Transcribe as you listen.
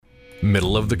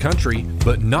Middle of the country,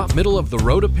 but not middle of the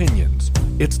road opinions.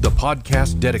 It's the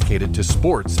podcast dedicated to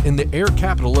sports in the air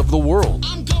capital of the world.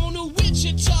 I'm going to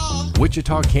Wichita.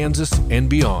 Wichita, Kansas, and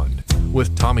beyond.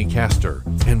 With Tommy Castor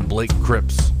and Blake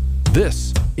Cripps.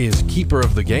 This is Keeper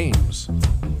of the Games.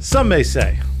 Some may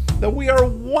say that we are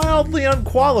wildly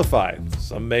unqualified.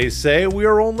 Some may say we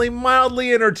are only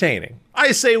mildly entertaining.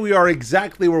 I say we are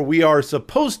exactly where we are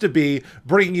supposed to be,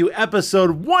 bringing you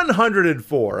episode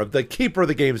 104 of the Keeper of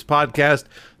the Games podcast,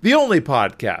 the only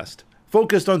podcast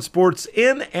focused on sports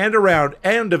in and around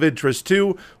and of interest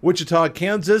to Wichita,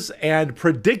 Kansas, and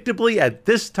predictably at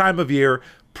this time of year,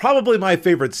 probably my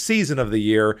favorite season of the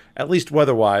year, at least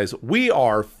weather-wise. We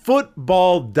are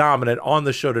football dominant on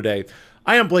the show today.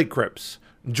 I am Blake Cripps,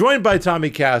 joined by Tommy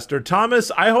Castor.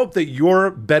 Thomas, I hope that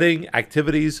your betting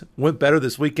activities went better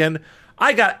this weekend.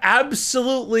 I got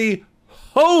absolutely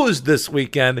hosed this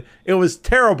weekend. It was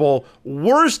terrible.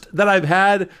 Worst that I've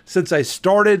had since I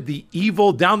started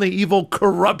down the evil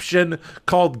corruption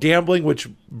called gambling, which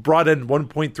brought in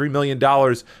 $1.3 million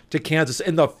to Kansas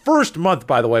in the first month,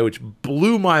 by the way, which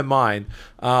blew my mind.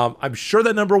 I'm sure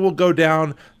that number will go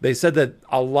down. They said that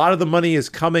a lot of the money is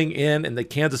coming in the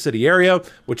Kansas City area,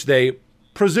 which they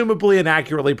presumably and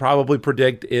accurately probably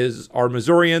predict is our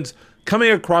Missourians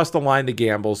coming across the line to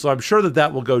gamble. So I'm sure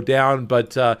that will go down.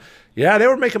 But yeah, they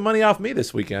were making money off me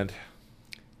this weekend.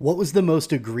 What was the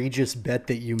most egregious bet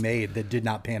that you made that did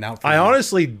not pan out for you? I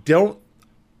honestly don't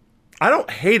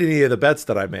hate any of the bets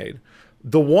that I made.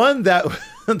 The one that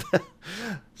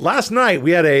last night we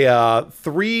had a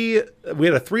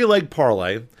three-leg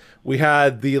parlay. We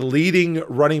had the leading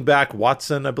running back,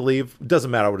 Watson, I believe.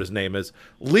 Doesn't matter what his name is.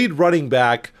 Lead running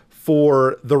back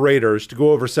for the Raiders to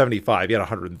go over 75. He had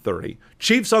 130.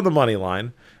 Chiefs on the money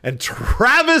line. And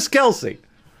Travis Kelce,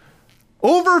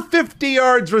 over 50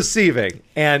 yards receiving.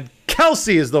 And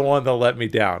Kelce is the one that let me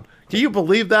down. Can you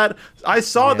believe that? I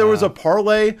saw there was a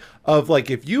parlay of,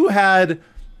 like, if you had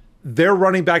their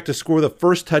running back to score the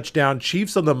first touchdown,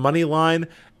 Chiefs on the money line,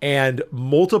 and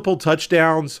multiple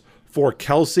touchdowns for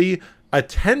Kelce, a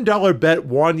 $10 bet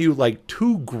won you like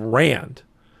 $2,000.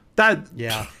 That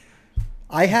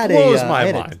blows my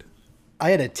mind. I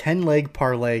had a 10-leg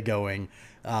parlay going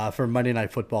for Monday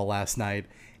Night Football last night.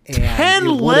 And 10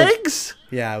 legs?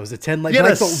 Yeah, it was a 10-leg. You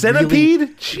had a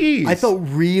centipede? Jeez. I felt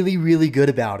really, really good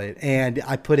about it. And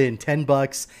I put in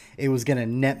 $10. It was going to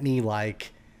net me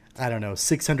like, I don't know,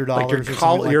 $600 like or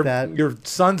something like that. Your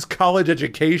son's college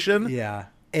education? Yeah.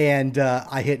 And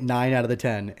I hit 9 out of the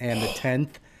 10. And the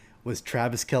 10th was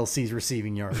Travis Kelce's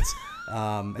receiving yards.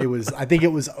 I think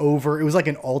it was over. It was like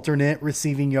an alternate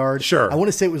receiving yard. Sure. I want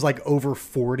to say it was like over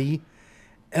 40.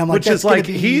 And I'm like, which is like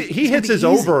he hits his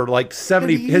over like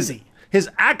 70. His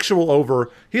actual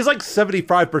over, he's like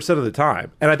 75% of the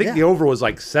time, and I think the over was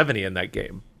like 70 in that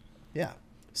game. Yeah.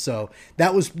 So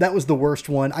that was the worst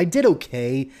one. I did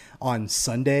okay on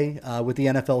Sunday with the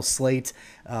NFL slate.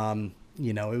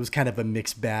 It was kind of a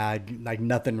mixed bag, like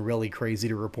nothing really crazy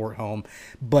to report home.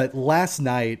 But last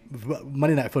night,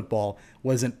 Monday Night Football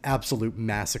was an absolute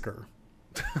massacre.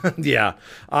 Yeah,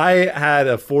 I had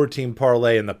a 4-team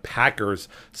parlay and the Packers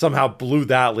somehow blew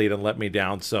that lead and let me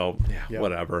down. So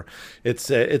whatever.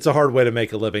 It's a hard way to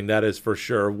make a living, that is for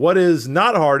sure. What is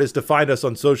not hard is to find us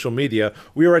on social media.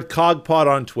 We are at CogPod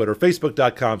on Twitter,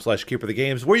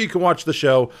 Facebook.com/KeeperTheGames, where you can watch the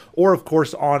show, or of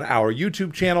course on our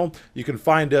YouTube channel. You can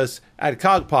find us at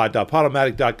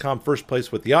cogpod.podomatic.com, first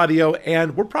place with the audio,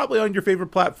 and we're probably on your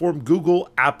favorite platform, Google,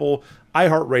 Apple,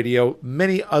 iHeartRadio,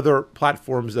 many other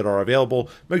platforms that are available.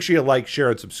 Make sure you like, share,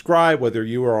 and subscribe. Whether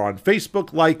you are on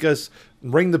Facebook, like us,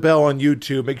 ring the bell on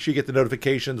YouTube. Make sure you get the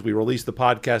notifications. We release the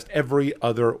podcast every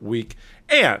other week.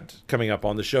 And coming up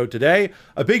on the show today,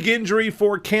 a big injury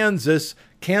for Kansas.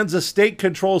 Kansas State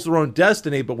controls their own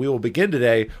destiny, but we will begin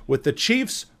today with the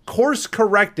Chiefs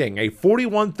course-correcting a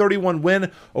 41-31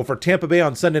 win over Tampa Bay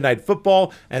on Sunday Night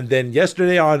Football. And then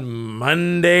yesterday on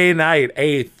Monday night,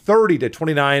 a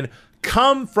 30-29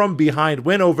 come-from-behind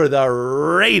win over the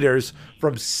Raiders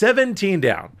from 17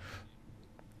 down.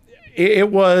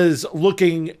 It was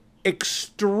looking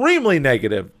extremely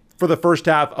negative for the first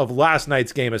half of last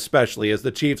night's game, especially as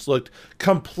the Chiefs looked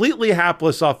completely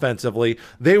hapless offensively.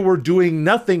 They were doing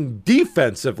nothing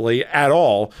defensively at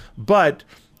all, but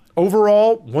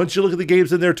overall, once you look at the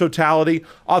games in their totality,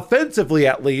 offensively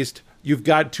at least, you've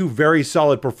got two very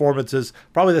solid performances,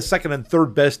 probably the second and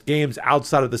third best games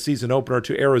outside of the season opener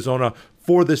to Arizona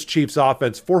for this Chiefs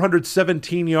offense.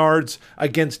 417 yards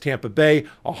against Tampa Bay,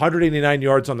 189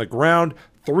 yards on the ground,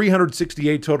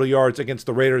 368 total yards against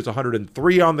the Raiders,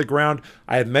 103 on the ground.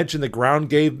 I had mentioned the ground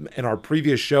game in our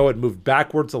previous show. It moved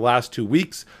backwards the last 2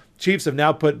 weeks. Chiefs have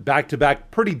now put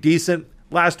back-to-back pretty decent.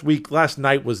 Last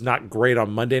night was not great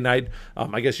on Monday night.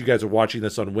 I guess you guys are watching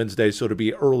this on Wednesday, so it'll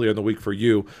be earlier in the week for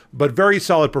you. But very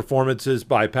solid performances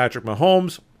by Patrick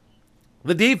Mahomes.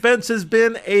 The defense has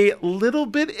been a little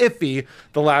bit iffy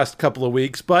the last couple of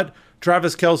weeks, but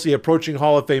Travis Kelce approaching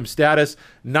Hall of Fame status,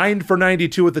 9 for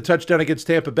 92 with the touchdown against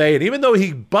Tampa Bay. And even though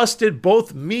he busted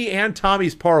both me and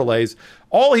Tommy's parlays,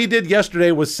 all he did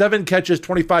yesterday was 7 catches,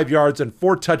 25 yards, and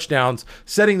 4 touchdowns,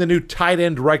 setting the new tight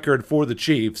end record for the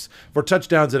Chiefs for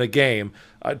touchdowns in a game.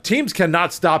 Teams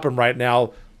cannot stop him right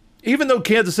now. Even though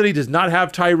Kansas City does not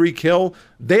have Tyreek Hill,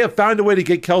 they have found a way to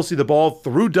get Kelce the ball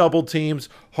through double teams.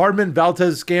 Hardman,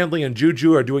 Valdez-Scantling, and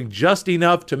Juju are doing just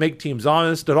enough to make teams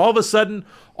honest. And all of a sudden,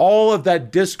 all of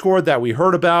that discord that we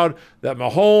heard about, that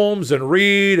Mahomes and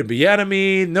Reed and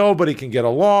Bieniemy, nobody can get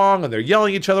along, and they're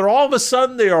yelling at each other. All of a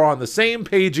sudden, they are on the same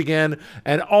page again,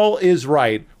 and all is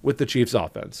right with the Chiefs'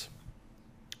 offense.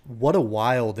 What a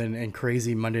wild and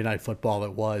crazy Monday Night Football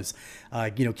it was.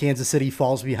 Kansas City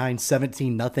falls behind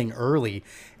 17-0 early,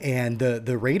 and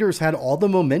the Raiders had all the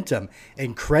momentum.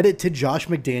 And credit to Josh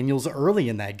McDaniels early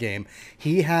in that game.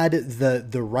 He had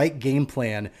the right game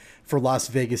plan for Las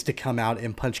Vegas to come out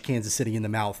and punch Kansas City in the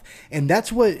mouth. And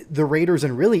that's what the Raiders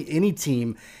and really any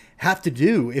team have to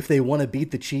do if they want to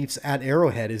beat the Chiefs at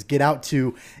Arrowhead, is get out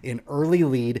to an early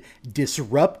lead,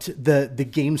 disrupt the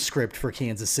game script for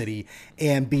Kansas City,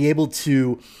 and be able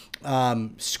to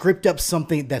script up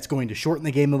something that's going to shorten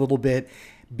the game a little bit,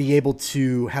 be able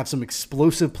to have some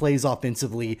explosive plays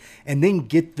offensively, and then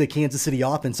get the Kansas City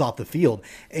offense off the field.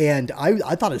 And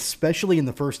I thought, especially in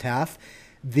the first half,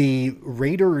 the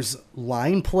Raiders'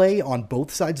 line play on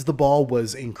both sides of the ball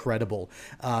was incredible.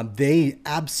 They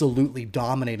absolutely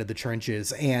dominated the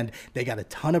trenches, and they got a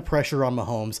ton of pressure on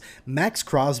Mahomes. Max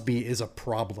Crosby is a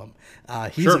problem.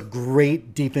 He's a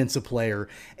great defensive player,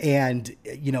 and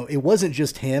it wasn't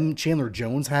just him. Chandler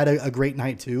Jones had a great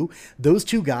night too. Those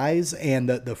two guys and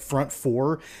the front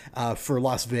four for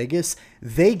Las Vegas,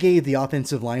 they gave the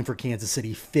offensive line for Kansas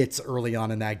City fits early on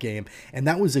in that game, and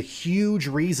that was a huge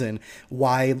reason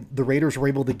why the Raiders were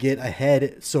able to get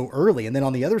ahead so early. And then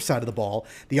on the other side of the ball,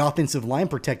 the offensive line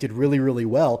protected really, really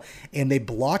well, and they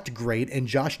blocked great, and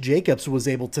Josh Jacobs was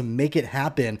able to make it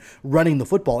happen running the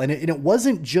football. And it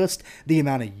wasn't just the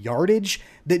amount of yardage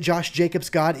that Josh Jacobs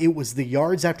got, it was the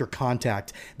yards after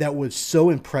contact that was so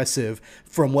impressive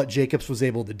from what Jacobs was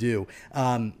able to do.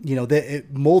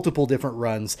 Multiple different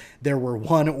runs. There were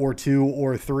 1 or 2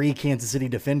 or 3 Kansas City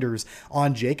defenders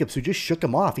on Jacobs who just shook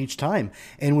him off each time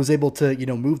and was able to,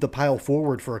 move the pile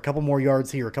forward for a couple more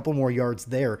yards here, a couple more yards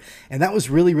there. And that was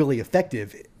really, really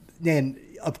effective. And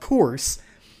of course,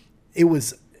 it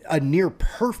was a near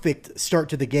perfect start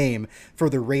to the game for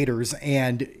the Raiders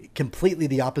and completely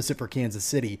the opposite for Kansas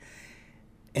City.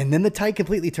 And then the tide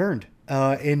completely turned.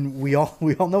 And we all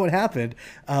know what happened.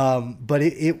 But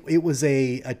it was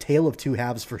a tale of two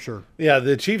halves for sure. Yeah,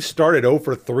 the Chiefs started 0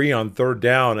 for 3 on third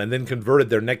down and then converted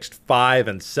their next 5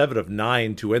 and 7 of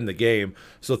 9 to end the game.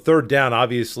 So third down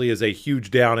obviously is a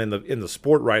huge down in the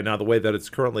sport right now, the way that it's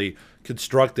currently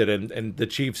constructed, and the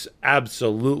Chiefs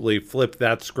absolutely flipped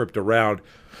that script around.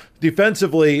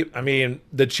 Defensively, I mean,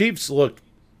 the Chiefs looked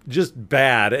just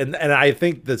bad, and I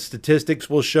think the statistics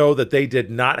will show that they did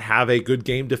not have a good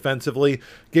game defensively.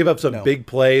 Gave up some big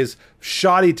plays,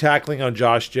 shoddy tackling on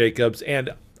Josh Jacobs, and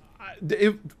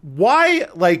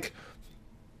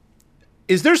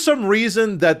is there some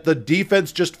reason that the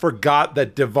defense just forgot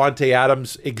that Davante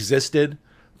Adams existed?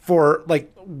 For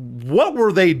what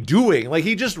were they doing?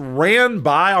 He just ran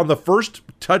by on the first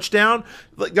touchdown.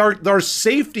 Our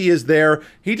safety is there.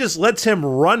 He just lets him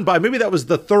run by. Maybe that was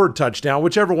the third touchdown,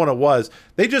 whichever one it was.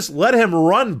 They just let him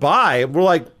run by. And we're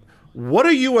like, what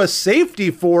are you a safety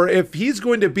for if he's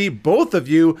going to beat both of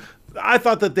you? I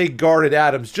thought that they guarded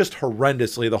Adams just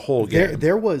horrendously the whole game.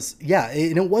 There was,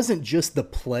 and it wasn't just the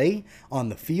play on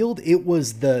the field. It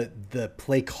was the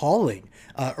play calling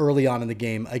early on in the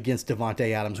game against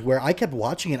Davante Adams, where I kept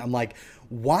watching it. I'm like,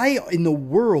 why in the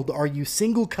world are you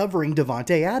single covering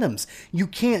Davante Adams? You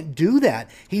can't do that.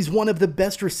 He's one of the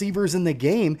best receivers in the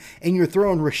game, and you're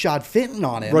throwing Rashad Fenton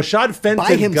on him. Rashad Fenton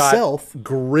by himself got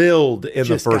grilled in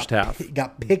the first half.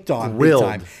 Got picked on big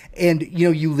time. And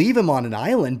you leave him on an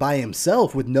island by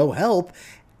himself with no help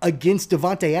against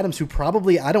Davante Adams, who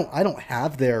probably I don't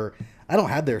have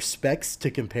their specs to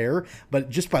compare, but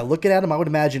just by looking at him, I would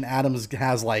imagine Adams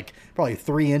has probably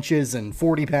 3 inches and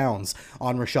 40 pounds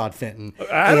on Rashad Fenton.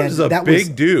 Adams is a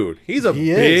big dude. He's a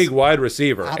big wide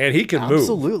receiver, and he can move.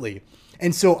 Absolutely.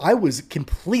 And so I was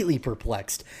completely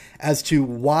perplexed as to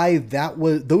why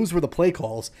those were the play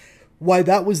calls why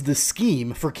that was the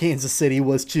scheme for Kansas City,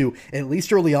 was to, at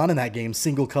least early on in that game,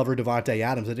 single cover Davante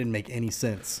Adams. It didn't make any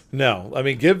sense. No. I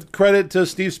mean, give credit to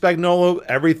Steve Spagnuolo.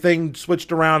 Everything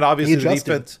switched around. Obviously, the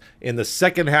defense in the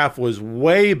second half was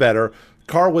way better.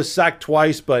 Carr was sacked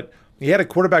twice, but he had a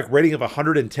quarterback rating of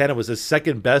 110. It was his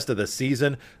second best of the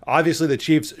season. Obviously, the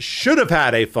Chiefs should have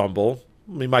had a fumble.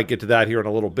 We might get to that here in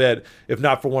a little bit, if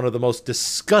not for one of the most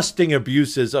disgusting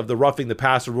abuses of the roughing the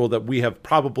passer rule that we have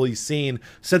probably seen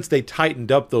since they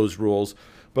tightened up those rules.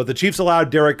 But the Chiefs allowed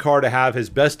Derek Carr to have his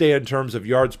best day in terms of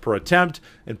yards per attempt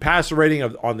and passer rating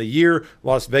on the year.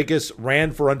 Las Vegas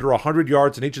ran for under 100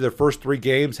 yards in each of their first 3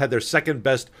 games, had their second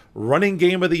best running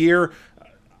game of the year.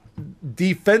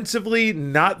 Defensively,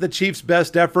 not the Chiefs'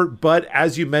 best effort, but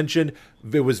as you mentioned,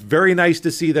 it was very nice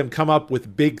to see them come up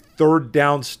with big third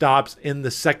down stops in the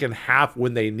second half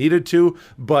when they needed to.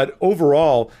 But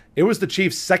overall, it was the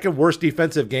Chiefs' second worst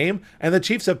defensive game, and the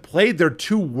Chiefs have played their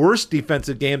 2 worst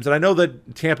defensive games. And I know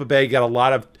that Tampa Bay got a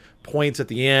lot of points at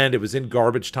the end. It was in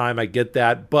garbage time. I get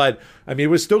that. But, I mean, it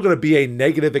was still going to be a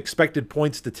negative expected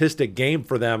point statistic game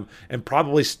for them, and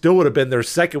probably still would have been their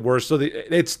second worst. So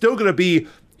it's still going to be,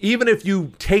 even if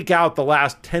you take out the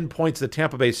last 10 points that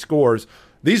Tampa Bay scores,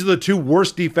 these are the 2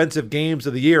 worst defensive games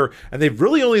of the year, and they've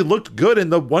really only looked good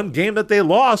in the one game that they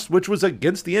lost, which was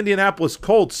against the Indianapolis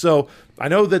Colts. So I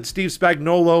know that Steve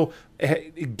Spagnuolo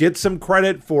gets some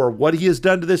credit for what he has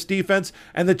done to this defense,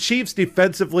 and the Chiefs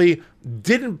defensively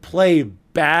didn't play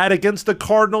bad against the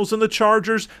Cardinals and the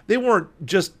Chargers. They weren't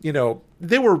just,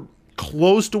 they were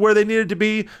close to where they needed to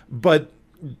be, but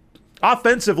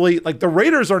offensively, like, the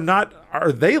Raiders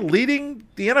are they leading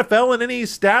the NFL in any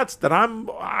stats that I'm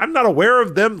not aware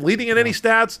of them leading in any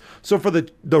stats? So for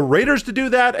the Raiders to do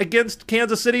that against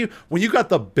Kansas City, when you got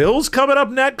the Bills coming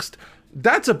up next,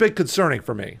 that's a bit concerning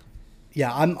for me.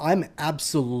 Yeah, I'm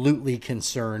absolutely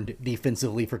concerned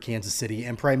defensively for Kansas City,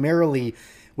 and primarily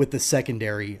with the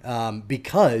secondary,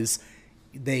 because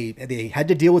they had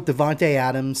to deal with Davante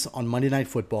Adams on Monday Night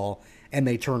Football, and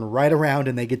they turn right around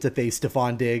and they get to face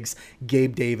Stephon Diggs,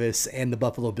 Gabe Davis, and the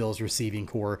Buffalo Bills receiving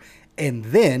core. And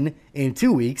then, in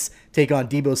 2 weeks, take on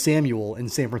Deebo Samuel in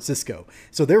San Francisco.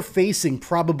 So they're facing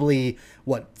probably,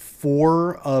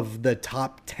 4 of the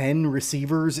top 10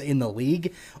 receivers in the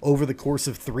league over the course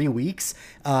of 3 weeks.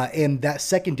 And that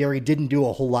secondary didn't do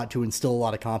a whole lot to instill a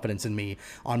lot of confidence in me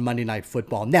on Monday Night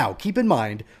Football. Now, keep in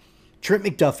mind, Trent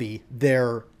McDuffie,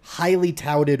 their highly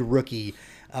touted rookie,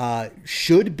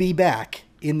 should be back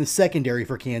in the secondary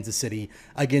for Kansas City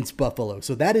against Buffalo.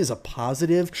 So that is a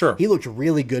positive. Sure. He looked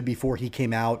really good before he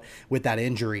came out with that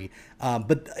injury.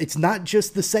 But it's not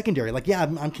just the secondary.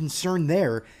 I'm concerned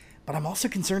there, but I'm also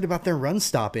concerned about their run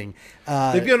stopping.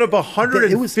 They've given up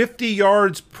 150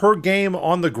 yards per game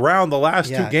on the ground the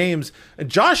last 2 games. And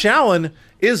Josh Allen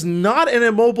is not an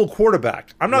immobile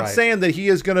quarterback. I'm not saying that he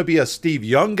is going to be a Steve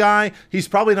Young guy. He's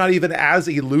probably not even as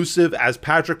elusive as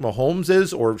Patrick Mahomes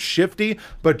is or shifty,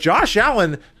 but Josh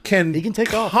Allen can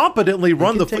competently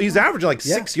run the – he's averaging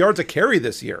 6 yards a carry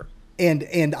this year.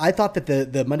 And I thought that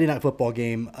the Monday Night Football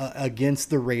game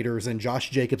against the Raiders and Josh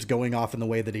Jacobs going off in the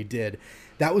way that he did,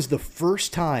 that was the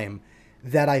first time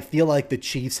that I feel like the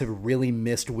Chiefs have really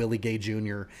missed Willie Gay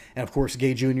Jr. And of course,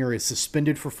 Gay Jr. is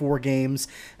suspended for 4 games.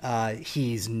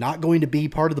 He's not going to be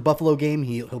part of the Buffalo game.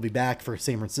 He'll be back for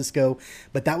San Francisco.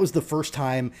 But that was the first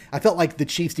time I felt like the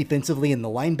Chiefs defensively and the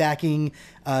linebacking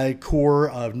core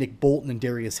of Nick Bolton and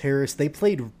Darius Harris, they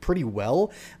played pretty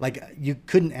well. You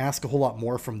couldn't ask a whole lot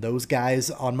more from those guys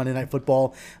on Monday Night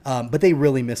Football. But they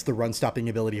really missed the run stopping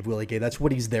ability of Willie Gay. That's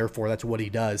what he's there for. That's what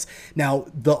he does. Now,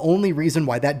 the only reason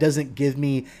why that doesn't give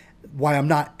me why I'm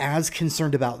not as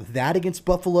concerned about that against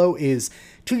Buffalo is,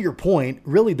 to your point,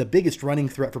 really the biggest running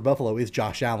threat for Buffalo is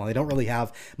Josh Allen. They don't really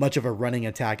have much of a running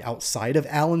attack outside of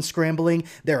Allen scrambling.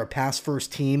 They're a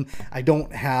pass-first team. I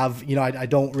don't have, I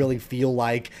don't really feel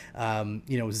like,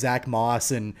 Zach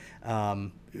Moss and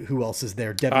who else is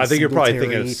there? I think you're probably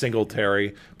thinking of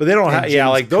Singletary, but they don't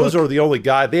have. Those are the only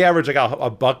guys. They average a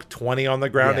 $120 on the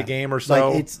ground a game or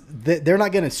so. They're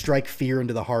not going to strike fear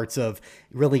into the hearts of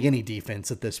really any defense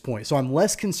at this point. So I'm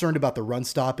less concerned about the run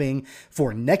stopping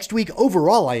for next week.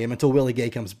 Overall, I am until Willie Gay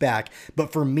comes back.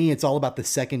 But for me, it's all about the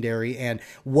secondary and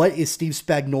what is Steve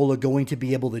Spagnuolo going to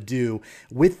be able to do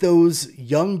with those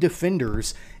young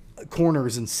defenders,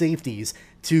 corners and safeties,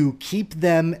 to keep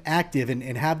them active and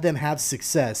have them have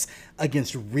success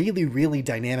against really, really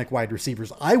dynamic wide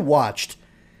receivers. I watched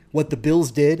what the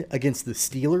Bills did against the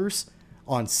Steelers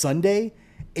on Sunday,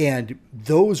 and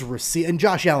those and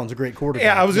Josh Allen's a great quarterback.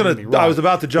 Yeah, I was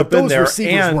about to jump in there. Those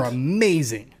receivers were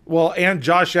amazing. Well, and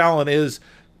Josh Allen is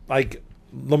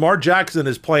Lamar Jackson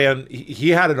is playing. He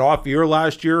had an off year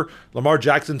last year. Lamar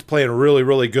Jackson's playing really,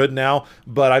 really good now.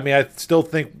 But I mean, I still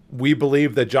think we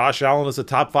believe that Josh Allen is a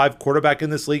top 5 quarterback in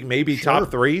this league, maybe top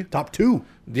 3, top 2.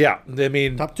 Yeah, I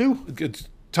mean, top 2.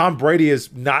 Tom Brady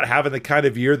is not having the kind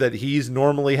of year that he's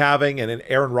normally having, and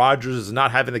Aaron Rodgers is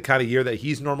not having the kind of year that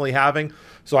he's normally having.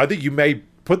 So I think you may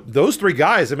put those 3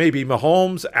 guys, and maybe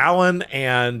Mahomes, Allen,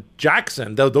 and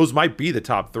Jackson. Those might be the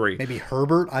top 3. Maybe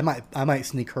Herbert. I might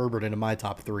sneak Herbert into my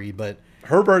top 3, but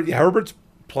Herbert's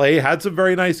play had some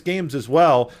very nice games as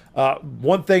well.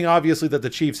 One thing, obviously, that the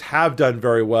Chiefs have done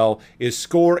very well is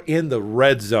score in the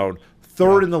red zone.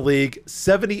 3rd in the league,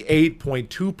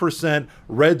 78.2%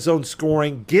 red zone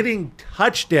scoring, getting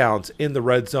touchdowns in the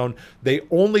red zone. They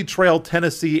only trail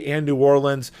Tennessee and New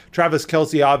Orleans. Travis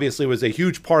Kelce obviously was a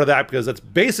huge part of that, because that's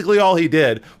basically all he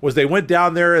did. Was they went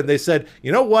down there and they said,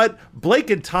 you know what, Blake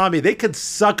and Tommy, they could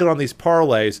suck it on these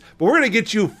parlays, but we're going to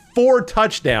get you 4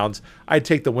 touchdowns. I'd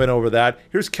take the win over that.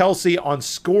 Here's Kelce on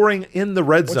scoring in the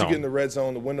red zone. Once you get in the red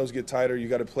zone, the windows get tighter. You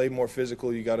got to play more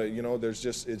physical. You got to, there's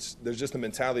just a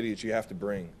mentality that you have to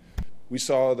bring. We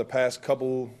saw the past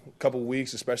couple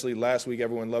weeks, especially last week,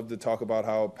 everyone loved to talk about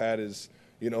how Pat is,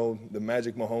 the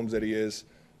magic Mahomes that he is.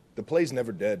 The play's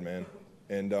never dead, man.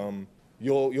 And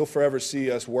you'll forever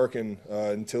see us working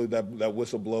until that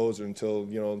whistle blows, or until,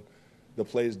 the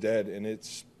play's dead. And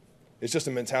it's just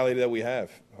a mentality that we have.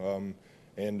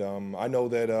 I know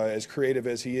that as creative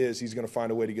as he is, he's going to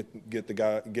find a way to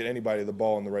get anybody the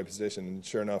ball in the right position. And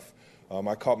sure enough,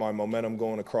 I caught my momentum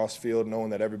going across field,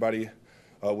 knowing that everybody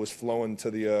was flowing to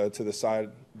the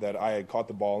side that I had caught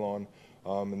the ball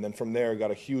on. And then from there, got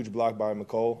a huge block by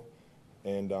McCole,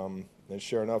 and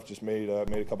sure enough, just made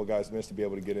a couple guys miss to be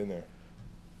able to get in there.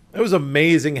 It was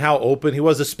amazing how open he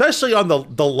was, especially on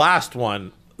the last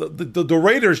one. The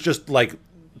Raiders just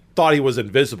thought he was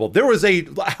invisible.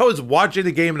 I was watching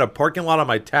the game in a parking lot on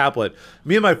my tablet.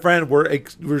 Me and my friend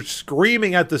were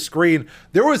screaming at the screen.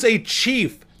 There was a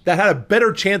Chief that had a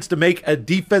better chance to make a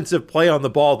defensive play on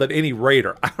the ball than any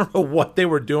Raider. I don't know what they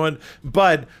were doing,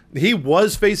 but he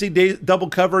was facing double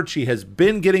coverage. He has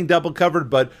been getting double covered,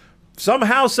 but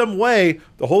somehow, some way,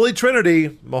 the Holy Trinity,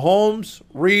 Mahomes,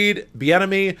 Reed,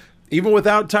 Bieniemy, even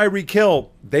without Tyreek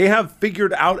Hill, they have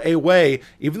figured out a way,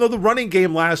 even though the running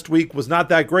game last week was not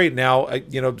that great. Now,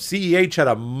 CEH had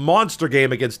a monster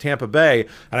game against Tampa Bay,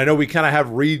 and I know we kind of have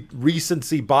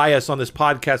recency bias on this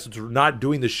podcast since we're not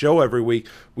doing the show every week.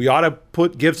 We ought to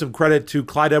give some credit to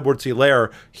Clyde Edwards-Helaire.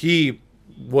 He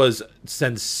was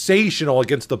sensational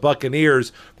against the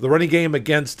Buccaneers. The running game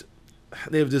it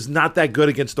was not that good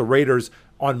against the Raiders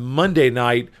on Monday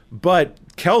night, but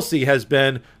Kelce has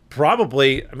been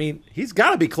probably, he's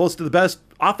got to be close to the best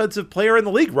offensive player in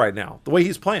the league right now, the way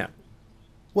he's playing.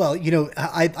 Well,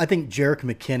 I think Jerick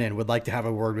McKinnon would like to have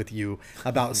a word with you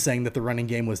about saying that the running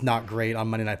game was not great on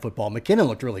Monday Night Football. McKinnon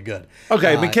looked really good.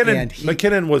 Okay,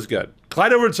 McKinnon was good.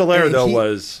 Clyde Edwards-Helaire, though,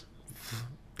 was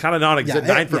kind of non-existent,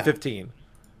 9 for 15.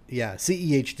 Yeah,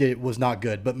 CEH was not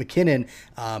good, but McKinnon,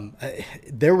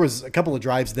 there was a couple of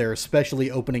drives there,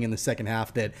 especially opening in the second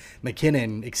half, that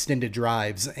McKinnon extended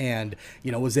drives and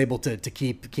was able to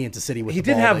keep Kansas City with the ball.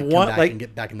 He did have one and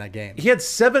get back in that game. He had the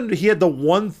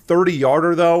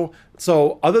 130-yarder though.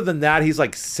 So other than that, he's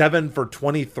 7 for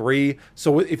 23.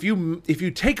 So if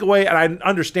you take away, and I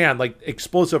understand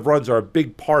explosive runs are a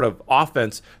big part of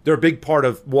offense, they're a big part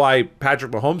of why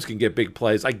Patrick Mahomes can get big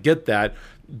plays. I get that,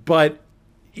 but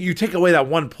you take away that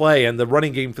one play and the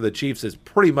running game for the Chiefs is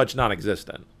pretty much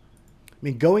non-existent.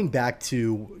 Going back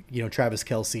to, Travis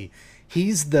Kelce,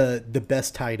 he's the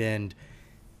best tight end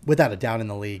without a doubt in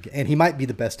the league. And he might be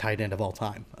the best tight end of all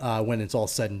time when it's all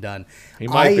said and done. He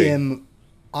might be.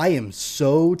 I am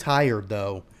so tired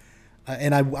though.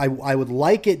 And I would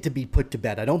like it to be put to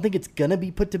bed. I don't think it's going to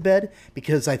be put to bed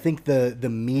because I think the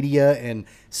media and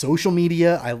social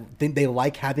media, I think they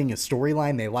like having a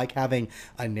storyline. They like having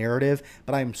a narrative.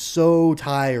 But I'm so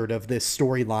tired of this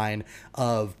storyline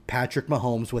of Patrick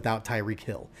Mahomes without Tyreek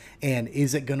Hill. And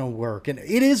is it going to work? And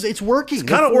it's working. It's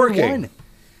kind of working.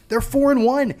 They're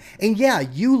 4-1. And yeah,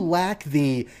 you lack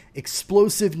the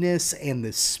explosiveness and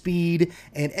the speed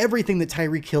and everything that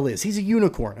Tyreek Hill is. He's a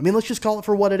unicorn. Let's just call it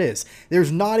for what it is.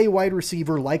 There's not a wide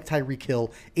receiver like Tyreek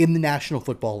Hill in the National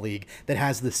Football League that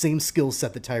has the same skill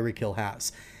set that Tyreek Hill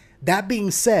has. That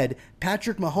being said,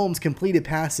 Patrick Mahomes completed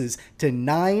passes to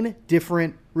 9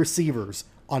 different receivers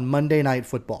on Monday Night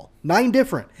Football. 9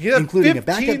 different, including a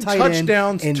backup tight end.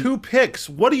 Touchdowns, and 2 picks.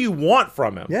 What do you want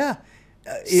from him? Yeah.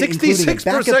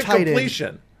 66%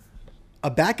 completion.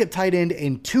 A backup tight end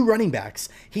and 2 running backs.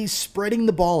 He's spreading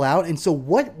the ball out. And so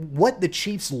what the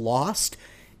Chiefs lost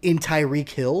in Tyreek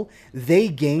Hill, they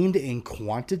gained in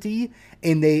quantity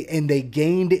and they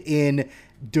gained in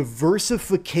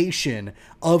diversification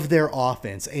of their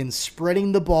offense and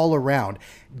spreading the ball around.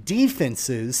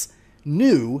 Defenses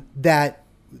knew that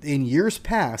in years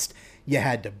past, you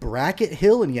had to bracket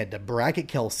Hill and you had to bracket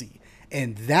Kelsey.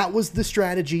 And that was the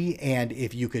strategy. And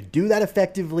if you could do that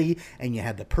effectively and you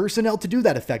had the personnel to do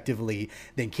that effectively,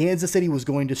 then Kansas City was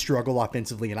going to struggle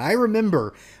offensively. And I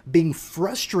remember being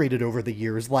frustrated over the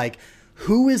years, like,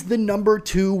 who is the number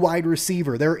 2 wide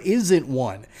receiver? There isn't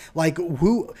one. Like,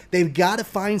 who? They've got to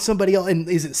find somebody else. And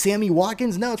is it Sammy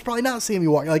Watkins? No, it's probably not Sammy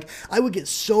Watkins. Like, I would get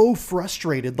so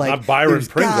frustrated. Like, not Byron there's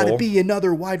Pringle. got to be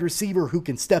another wide receiver who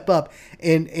can step up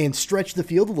and stretch the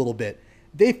field a little bit.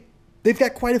 They've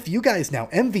got quite a few guys now.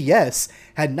 MVS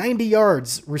had 90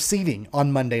 yards receiving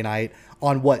on Monday night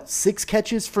on 6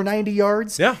 catches for 90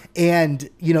 yards? Yeah. And,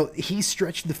 he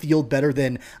stretched the field better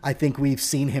than I think we've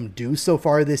seen him do so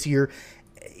far this year.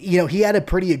 He had a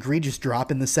pretty egregious drop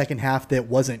in the second half that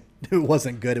wasn't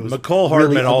good. It was McCole really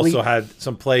Hardman ugly. also had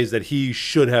some plays that he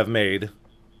should have made.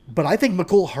 But I think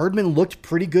McCole Hardman looked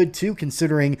pretty good too,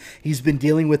 considering he's been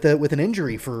dealing with an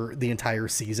injury for the entire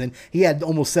season. He had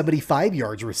almost 75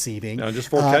 yards receiving. No, just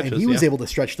 4 catches. And he was able to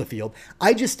stretch the field.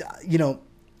 I just,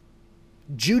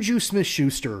 Juju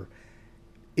Smith-Schuster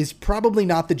is probably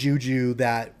not the Juju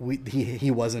that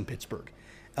he was in Pittsburgh.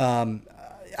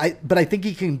 But I think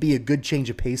he can be a good change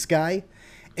of pace guy.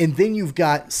 And then you've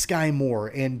got Sky Moore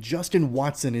and Justin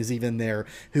Watson is even there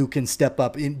who can step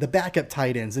up in the backup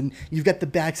tight ends. And you've got the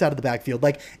backs out of the backfield.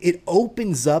 Like, it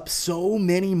opens up so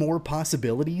many more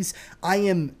possibilities.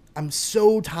 I'm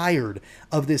so tired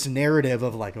of this narrative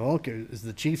of like, oh, okay, is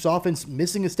the Chiefs offense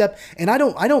missing a step? And I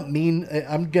don't mean,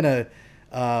 I'm going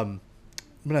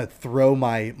to throw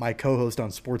my co-host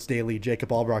on Sports Daily,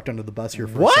 Jacob Albrecht, under the bus here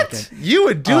for a second. You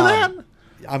would do that?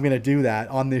 I'm going to do that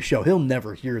on this show. He'll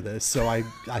never hear this, so I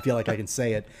feel like I can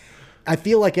say it. I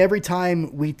feel like every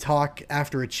time we talk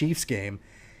after a Chiefs game,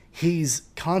 he's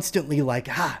constantly like,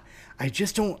 I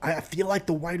feel like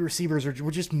the wide receivers we're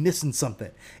just missing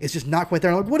something. It's just not quite there.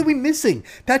 I'm like, what are we missing?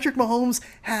 Patrick Mahomes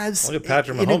has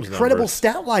an incredible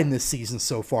stat line this season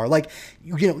so far. Like,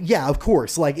 yeah, of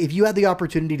course. Like, if you had the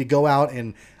opportunity to go out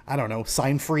and, I don't know,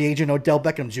 sign free agent Odell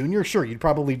Beckham Jr., sure, you'd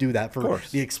probably do that for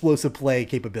the explosive play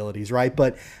capabilities, right?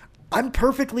 But I'm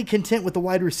perfectly content with the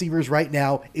wide receivers right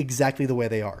now exactly the way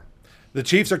they are. The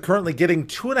Chiefs are currently getting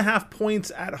 2.5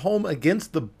 points at home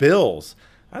against the Bills.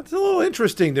 That's a little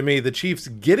interesting to me. The Chiefs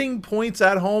getting points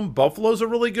at home. Buffalo's a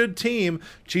really good team.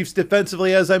 Chiefs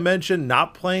defensively, as I mentioned,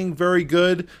 not playing very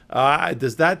good.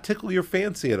 Does that tickle your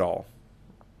fancy at all?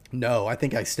 No, I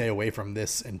think I stay away from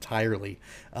this entirely.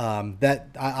 I'm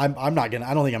not gonna.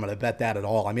 I don't think I'm gonna bet that at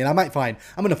all. I mean, I'm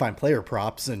gonna find player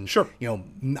props and sure,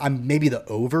 I'm maybe the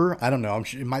over. I don't know.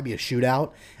 It might be a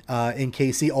shootout in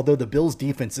KC. Although the Bills'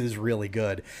 defense is really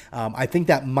good, I think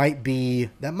that might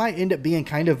end up being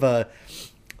kind of an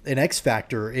X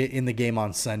factor in the game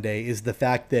on Sunday. Is the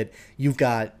fact that you've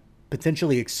got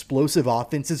potentially explosive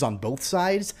offenses on both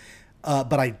sides,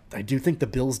 but I do think the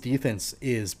Bills' defense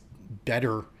is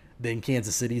better than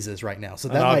Kansas City's is right now. So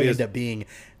that might end up being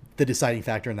the deciding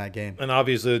factor in that game. And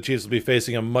obviously the Chiefs will be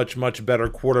facing a much, much better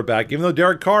quarterback, even though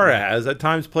Derek Carr has at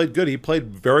times played good. He played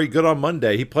very good on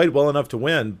Monday. He played well enough to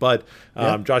win, but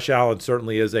Josh Allen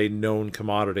certainly is a known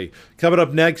commodity. Coming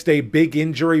up next, a big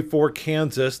injury for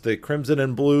Kansas. The Crimson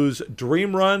and Blues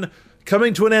dream run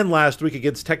coming to an end last week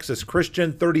against Texas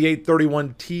Christian.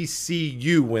 38-31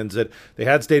 TCU wins it. They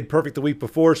had stayed perfect the week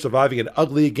before, surviving an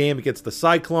ugly game against the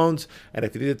Cyclones. And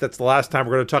if you think that's the last time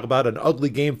we're going to talk about an ugly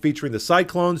game featuring the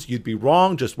Cyclones, you'd be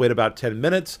wrong. Just wait about 10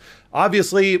 minutes.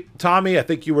 Obviously, Tommy, I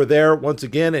think you were there once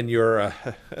again in your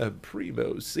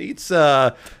primo seats.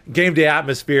 Game day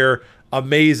atmosphere.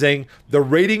 Amazing. The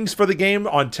ratings for the game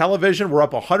on television were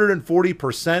up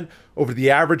 140% over the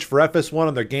average for FS1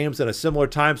 on their games in a similar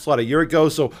time slot a year ago.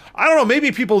 So I don't know,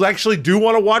 maybe people actually do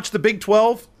want to watch the Big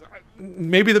 12.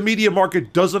 Maybe the media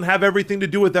market doesn't have everything to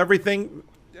do with everything.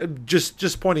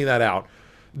 Just pointing that out.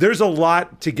 There's a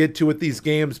lot to get to with these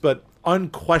games, but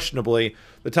unquestionably,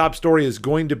 the top story is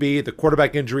going to be the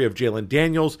quarterback injury of Jalen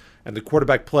Daniels and the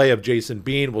quarterback play of Jason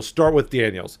Bean. We'll start with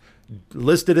Daniels.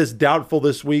 Listed as doubtful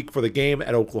this week for the game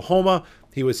at Oklahoma.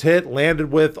 He was hit,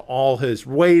 landed with all his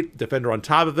weight, defender on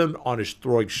top of him, on his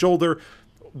throwing shoulder.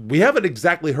 We haven't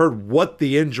exactly heard what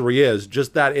the injury is,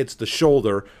 just that it's the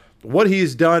shoulder. What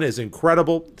he's done is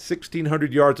incredible.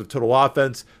 1,600 yards of total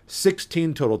offense,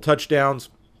 16 total touchdowns.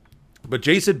 But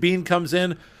Jason Bean comes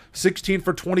in, 16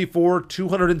 for 24,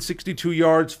 262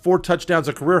 yards, 4 touchdowns,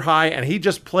 a career high, and he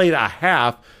just played a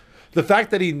half. the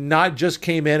fact that he not just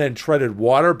came in and treaded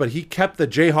water, but he kept the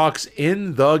Jayhawks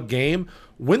in the game.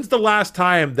 When's the last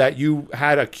time that you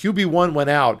had a QB1 went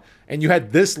out and you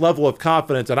had this level of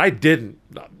confidence? And I didn't.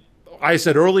 I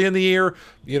said early in the year,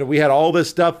 we had all this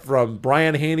stuff from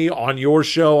Brian Haney on your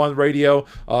show on radio,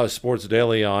 Sports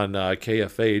Daily on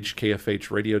KFH,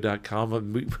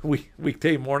 KFHradio.com,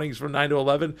 weekday mornings from 9 to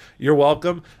 11. You're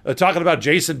welcome. Talking about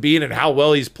Jason Bean and how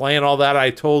well he's playing, all that, I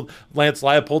told Lance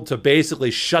Leipold to basically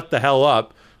shut the hell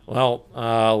up. Well,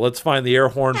 let's find the air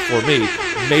horn for me.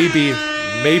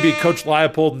 Maybe Coach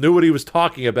Leipold knew what he was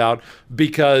talking about,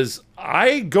 because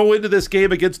I go into this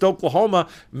game against Oklahoma.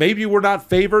 Maybe we're not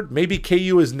favored. Maybe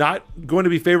KU is not going to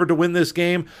be favored to win this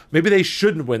game. Maybe they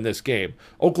shouldn't win this game.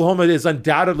 Oklahoma is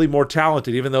undoubtedly more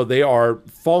talented, even though they are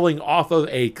falling off of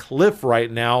a cliff right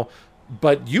now.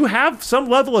 But you have some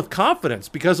level of confidence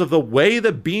because of the way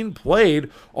that Bean played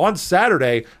on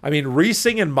Saturday. I mean,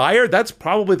 Reesing and Meyer, that's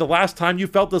probably the last time you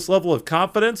felt this level of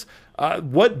confidence.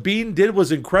 What Bean did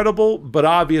was incredible, but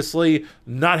obviously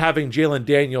not having Jalen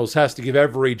Daniels has to give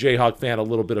every Jayhawk fan a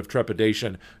little bit of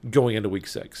trepidation going into Week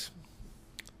 6.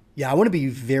 Yeah, I want to be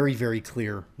very, very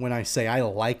clear when I say I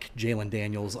like Jalen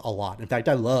Daniels a lot. In fact,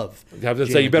 I love. I have to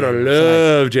say, you better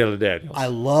love Jalen Daniels. I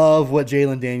love what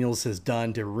Jalen Daniels has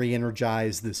done to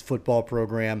re-energize this football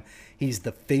program. He's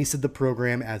the face of the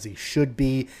program, as he should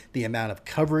be. The amount of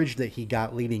coverage that he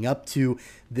got leading up to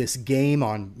this game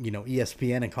on,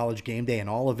 ESPN and College Game Day, and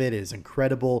all of it is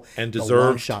incredible. And deserved. The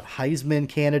long shot Heisman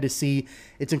candidacy,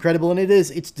 it's incredible, and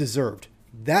it's deserved.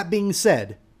 That being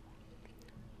said,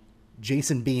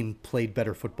 Jason Bean played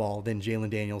better football than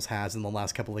Jalen Daniels has in the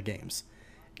last couple of games.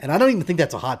 And I don't even think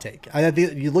that's a hot take.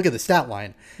 You look at the stat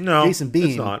line. No, Jason Bean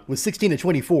it's not. was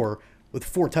 16-24 with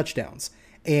 4 touchdowns.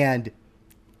 And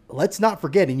let's not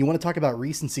forget, and you want to talk about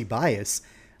recency bias,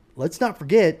 let's not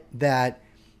forget that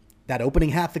opening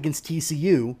half against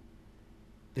TCU,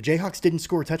 the Jayhawks didn't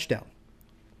score a touchdown.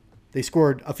 They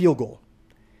scored a field goal.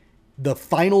 The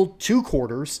final 2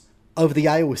 quarters of the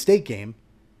Iowa State game,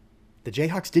 the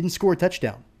Jayhawks didn't score a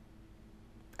touchdown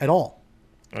at all.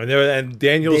 And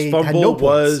Daniels' fumble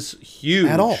was huge.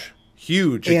 At all.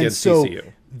 Huge and against so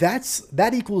TCU.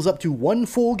 That equals up to 1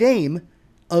 full game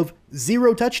of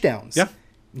 0 touchdowns. Yeah.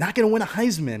 Not going to win a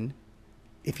Heisman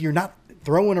if you're not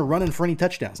throwing or running for any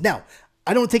touchdowns. Now,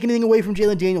 I don't take anything away from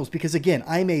Jalen Daniels because, again,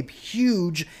 I'm a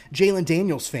huge Jalen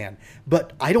Daniels fan.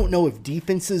 But I don't know if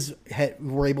defenses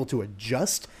were able to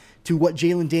adjust to what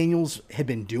Jalen Daniels had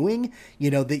been doing.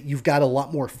 That you've got a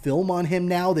lot more film on him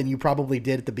now than you probably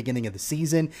did at the beginning of the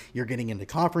season. You're getting into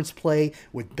conference play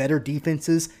with better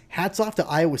defenses. Hats off to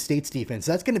Iowa State's defense.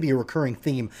 That's going to be a recurring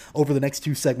theme over the next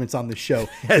 2 segments on this show.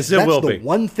 Yes, it will be. That's the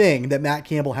one thing that Matt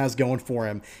Campbell has going for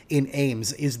him in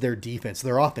Ames is their defense.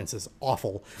 Their offense is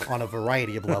awful on a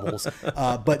variety of levels,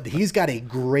 but he's got a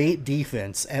great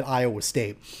defense at Iowa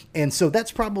State. And so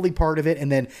that's probably part of it.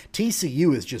 And then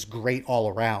TCU is just great all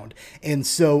around. And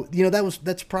so,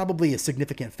 that's probably a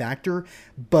significant factor.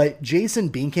 But Jason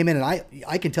Bean came in, and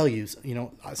I can tell you,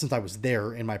 since I was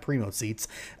there in my primo seats,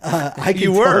 I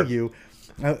can tell you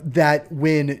that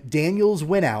when Daniels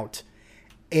went out,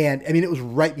 and I mean, it was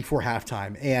right before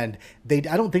halftime, and I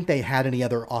don't think they had any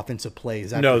other offensive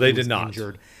plays. No, they did not.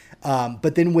 Injured.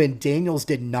 But then when Daniels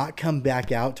did not come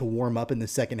back out to warm up in the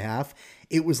second half,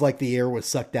 it was like the air was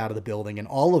sucked out of the building, and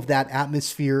all of that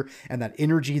atmosphere and that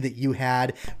energy that you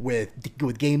had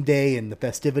with game day and the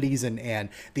festivities and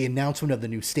the announcement of the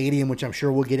new stadium, which I'm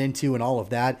sure we'll get into, and all of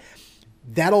that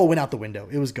all went out the window.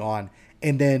 It was gone.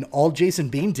 And then all Jason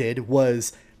Bean did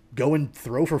was go and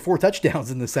throw for 4 touchdowns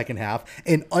in the second half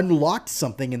and unlocked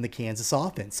something in the Kansas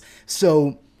offense.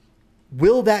 So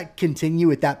will that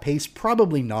continue at that pace?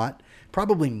 Probably not.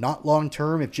 Probably not long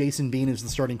term if Jason Bean is the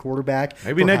starting quarterback.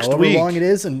 Maybe next however week. long it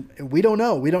is, and we don't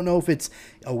know. We don't know if it's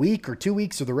a week or 2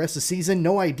 weeks or the rest of the season.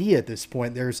 No idea at this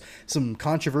point. There's some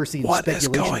controversy and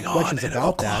speculation and questions about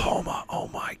Oklahoma? That. Oh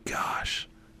my gosh.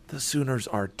 The Sooners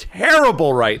are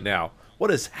terrible right now.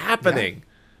 What is happening?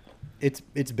 Yeah.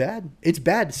 It's bad. It's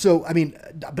bad. So, I mean,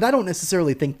 but I don't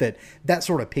necessarily think that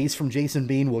sort of pace from Jason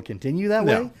Bean will continue that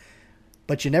way.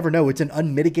 But you never know. It's an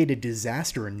unmitigated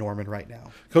disaster in Norman right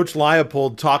now. Coach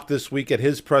Leipold talked this week at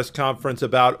his press conference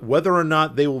about whether or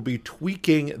not they will be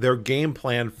tweaking their game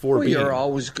plan for Bean. You're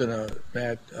always going to,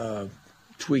 Matt,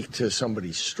 tweak to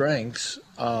somebody's strengths.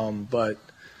 But,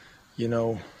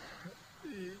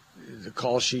 the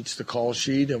call sheet's the call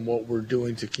sheet, and what we're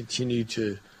doing to continue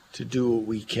to do what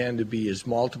we can to be as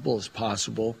multiple as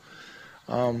possible.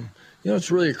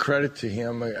 It's really a credit to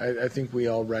him. I think we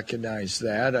all recognize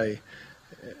that.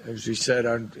 as we said,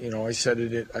 I said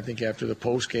it, I think after the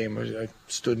post game, I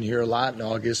stood in here a lot in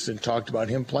August and talked about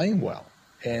him playing well.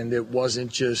 And it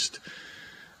wasn't just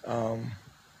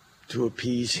to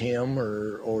appease him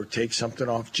or take something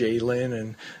off Jalen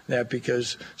and that,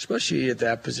 because especially at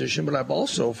that position. But I've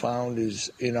also found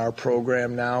is in our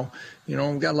program now,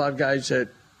 we've got a lot of guys that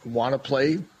want to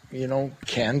play,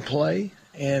 can play.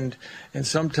 And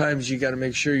sometimes you got to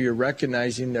make sure you're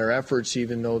recognizing their efforts,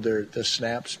 even though the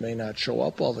snaps may not show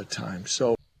up all the time.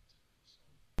 So,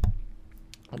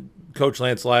 Coach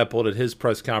Lance Leipold at his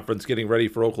press conference getting ready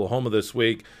for Oklahoma this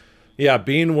week. Yeah,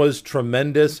 Bean was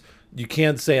tremendous. You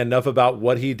can't say enough about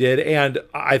what he did. And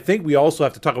I think we also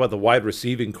have to talk about the wide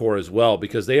receiving core as well,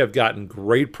 because they have gotten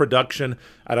great production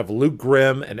out of Luke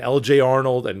Grimm and LJ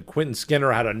Arnold, and Quentin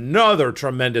Skinner had another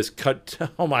tremendous cut.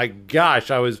 Oh my gosh,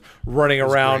 I was running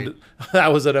around. Great.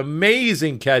 That was an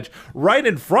amazing catch right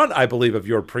in front, I believe, of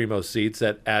your Primo seats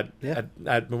at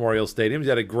Memorial Stadium. You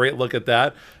had a great look at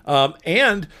that.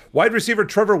 And wide receiver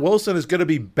Trevor Wilson is going to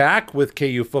be back with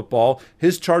KU football.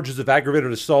 His charges of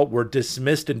aggravated assault were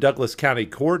dismissed in Douglas County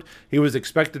Court. He was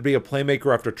expected to be a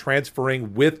playmaker after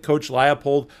transferring with Coach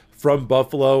Leipold from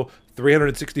Buffalo.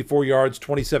 364 yards,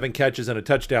 27 catches, and a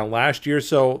touchdown last year.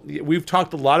 So we've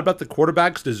talked a lot about the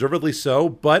quarterbacks, deservedly so,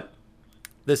 but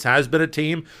this has been a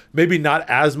team, maybe not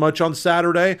as much on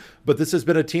Saturday, but this has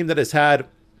been a team that has had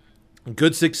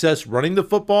good success running the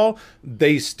football.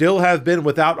 They still have been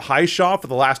without Highshaw for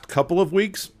the last couple of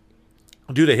weeks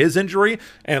due to his injury,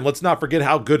 and let's not forget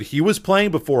how good he was playing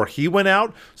before he went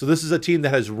out. So this is a team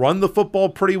that has run the football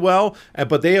pretty well,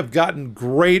 but they have gotten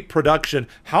great production.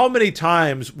 How many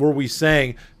times were we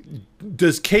saying,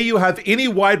 does KU have any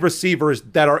wide receivers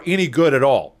that are any good at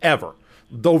all, ever,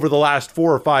 over the last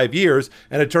 4 or 5 years?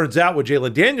 And it turns out when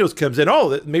Jalen Daniels comes in,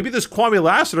 maybe this Kwame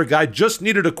Lassiter guy just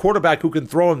needed a quarterback who can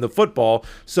throw him the football.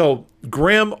 So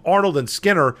Graham, Arnold, and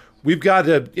Skinner, we've got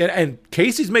to, and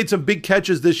Casey's made some big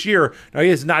catches this year. Now, he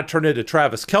has not turned into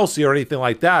Travis Kelce or anything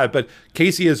like that, but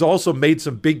Casey has also made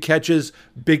some big catches,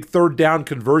 big third down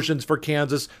conversions for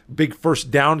Kansas, big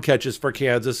first down catches for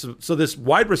Kansas. So this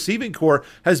wide receiving core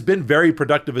has been very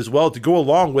productive as well, to go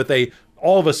along with a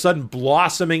all of a sudden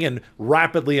blossoming and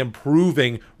rapidly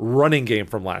improving running game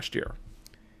from last year.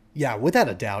 Yeah, without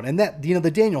a doubt. And that,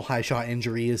 the Daniel Highshaw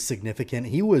injury is significant.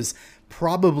 He was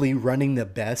probably running the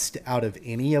best out of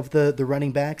any of the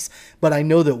running backs. But I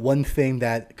know that one thing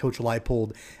that Coach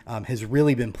Leipold has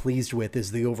really been pleased with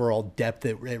is the overall depth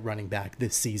at running back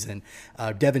this season.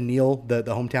 Devin Neal, the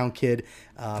hometown kid,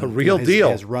 a real deal,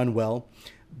 has run well.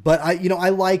 But I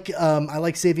like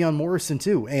Savion Morrison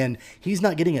too, and he's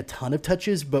not getting a ton of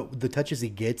touches, but the touches he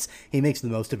gets, he makes the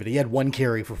most of it. He had 1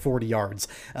 carry for 40 yards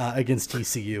against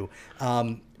TCU.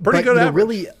 Pretty good average.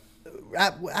 Really,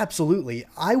 absolutely.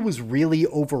 I was really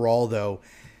overall though,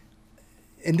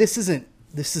 and this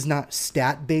is not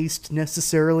stat based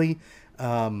necessarily.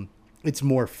 It's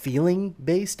more feeling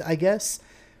based, I guess,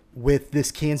 with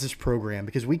this Kansas program,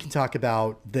 because we can talk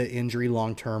about the injury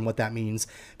long term, what that means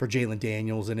for Jalen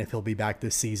Daniels, and if he'll be back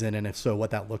this season, and if so,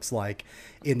 what that looks like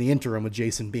in the interim with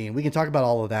Jason Bean. We can talk about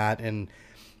all of that,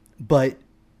 but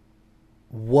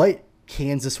what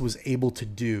Kansas was able to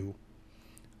do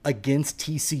against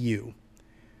TCU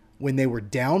when they were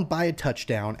down by a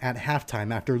touchdown at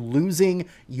halftime after losing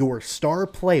your star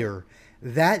player,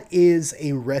 that is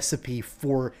a recipe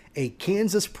for a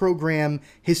Kansas program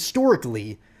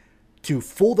historically to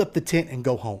fold up the tent and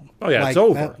go home. Oh yeah, it's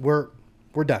over.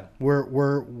 We're done.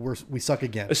 We suck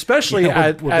again. Especially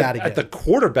at the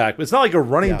quarterback. It's not like a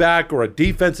running back or a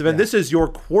defensive end. This is your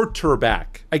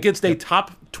quarterback against a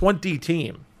top 20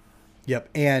 team. Yep.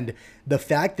 And the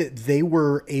fact that they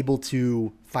were able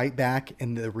to fight back,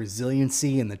 and the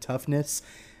resiliency and the toughness,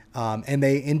 and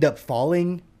they end up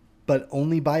falling, but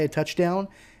only by a touchdown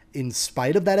in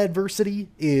spite of that adversity,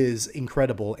 is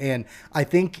incredible. And I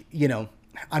think,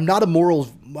 I'm not a moral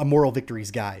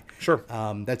victories guy. Sure.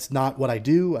 That's not what I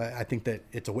do. I think that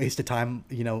it's a waste of time,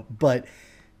 but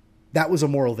that was a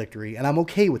moral victory, and I'm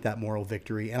okay with that moral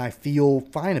victory, and I feel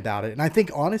fine about it. And I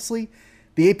think, honestly,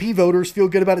 the AP voters feel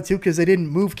good about it too, because they didn't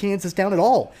move Kansas down at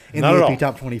all in the AP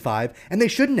Top 25, and they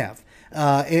shouldn't have.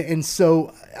 And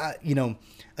so,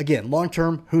 again, long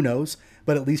term, who knows?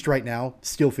 But at least right now,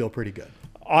 still feel pretty good.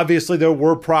 Obviously, there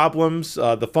were problems.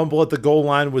 The fumble at the goal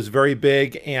line was very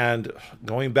big. And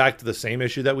going back to the same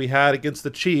issue that we had against the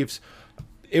Chiefs,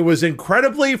 it was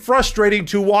incredibly frustrating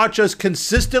to watch us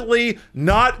consistently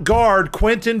not guard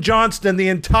Quentin Johnston the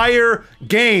entire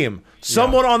game.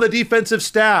 Someone on the defensive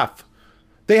staff.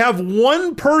 They have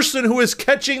one person who is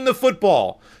catching the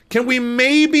football. Can we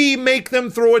maybe make them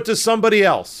throw it to somebody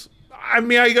else? I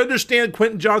mean, I understand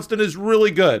Quentin Johnston is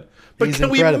really good, but He's can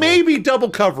incredible. we maybe double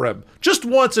cover him just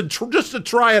once and just to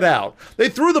try it out? They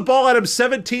threw the ball at him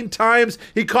 17 times.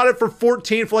 He caught it for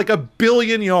 14 for like 1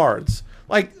 billion yards.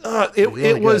 Like,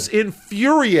 it was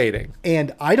infuriating.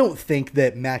 And I don't think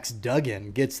that Max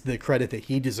Duggan gets the credit that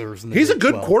he deserves. In the He's a Big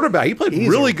good 12. quarterback. He played He's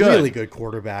really a good. really good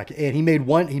quarterback, and he made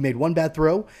one bad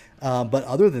throw, but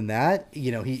other than that,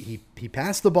 he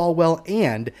passed the ball well,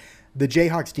 and the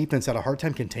Jayhawks defense had a hard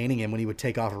time containing him when he would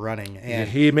take off running, and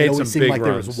he made it always some seemed big like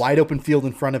there was runs. wide open field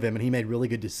in front of him, and he made really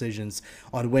good decisions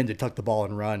on when to tuck the ball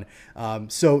and run.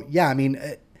 So yeah, I mean,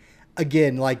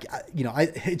 again, like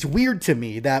it's weird to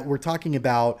me that we're talking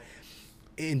about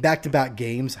in back-to-back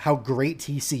games how great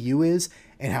TCU is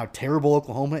and how terrible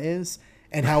Oklahoma is,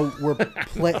 and how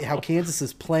how Kansas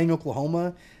is playing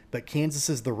Oklahoma, but Kansas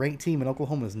is the ranked team and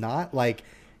Oklahoma is not. Like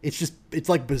it's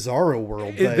like Bizarro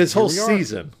World. But This whole here we are.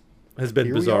 season has been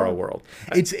Here we Bizarro are. World.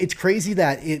 It's crazy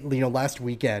that last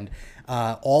weekend,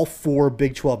 all 4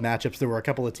 Big 12 matchups. There were a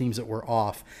couple of teams that were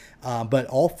off, but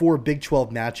all 4 Big 12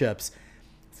 matchups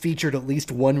featured at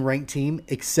least one ranked team,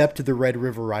 except the Red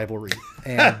River rivalry,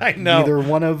 and I know. neither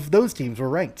one of those teams were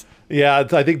ranked. Yeah,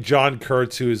 I think John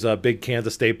Kurtz, who's a big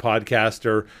Kansas State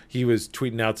podcaster, he was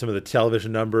tweeting out some of the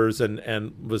television numbers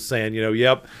and was saying,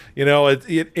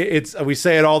 it's we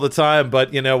say it all the time,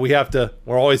 but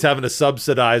we're always having to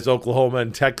subsidize Oklahoma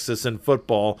and Texas in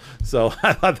football. So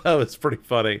I thought that was pretty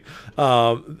funny.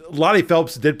 Lonnie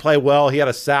Phelps did play well. He had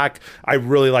a sack. I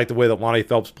really like the way that Lonnie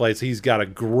Phelps plays. He's got a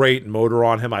great motor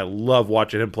on him. I love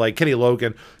watching him play. Kenny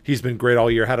Logan, he's been great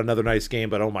all year. Had another nice game,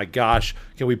 but oh my gosh,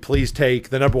 can we please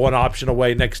take the number one option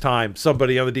away next time?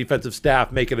 Somebody on the defensive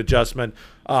staff make an adjustment.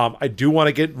 I do want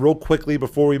to get real quickly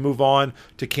before we move on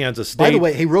to Kansas State. By the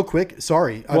way, hey, real quick,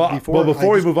 sorry.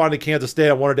 Before we move on to Kansas State,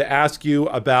 I wanted to ask you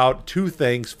about 2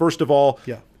 things. First of all,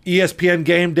 Yeah. ESPN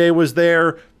Game Day was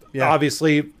there. Yeah.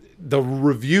 Obviously, the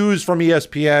reviews from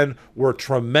ESPN were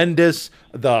tremendous.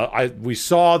 We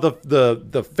saw the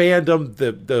fandom,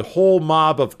 the whole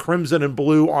mob of Crimson and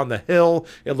Blue on the Hill.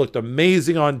 It looked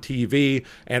amazing on TV,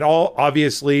 and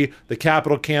obviously the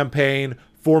Capitol campaign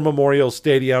for Memorial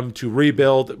Stadium to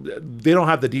rebuild. They don't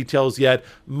have the details yet.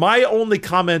 My only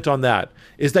comment on that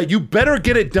is that you better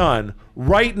get it done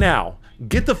right now.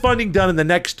 Get the funding done in the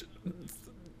next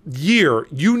year.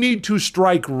 You need to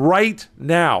strike right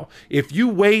now. If you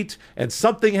wait and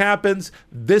something happens,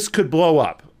 this could blow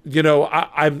up.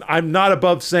 I'm not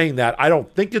above saying that. I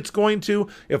don't think it's going to.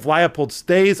 If Leipold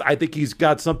stays, I think he's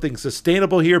got something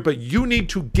sustainable here, but you need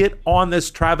to get on this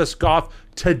Travis Goff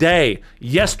today,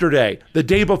 yesterday, the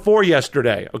day before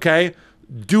yesterday, okay?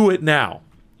 Do it now.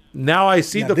 Now I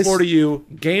cede the floor to you.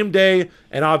 Game day,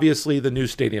 and obviously the new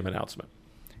stadium announcement.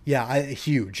 Yeah,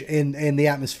 huge, and the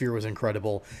atmosphere was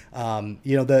incredible.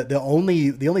 The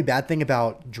only bad thing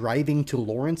about driving to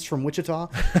Lawrence from Wichita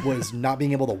was not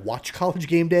being able to watch College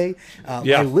Game Day.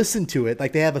 I listened to it,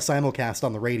 like they have a simulcast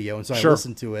on the radio, and so I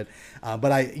listened to it.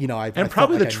 But I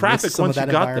probably felt the traffic some once of you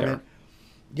that got environment. there.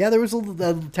 Yeah, there was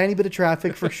a tiny bit of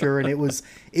traffic for sure, and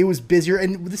it was busier.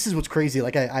 And this is what's crazy.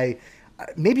 Like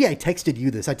maybe I texted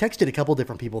you this. I texted a couple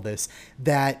different people this,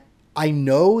 that I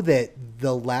know that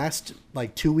the last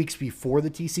 2 weeks before the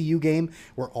TCU game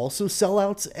were also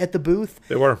sellouts at the booth.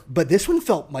 They were, but this one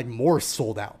felt like more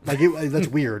sold out. That's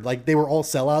weird. Like they were all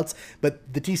sellouts,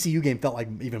 but the TCU game felt like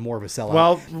even more of a sellout.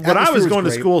 Well, when I was going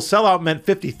to school, sellout meant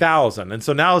 50,000, and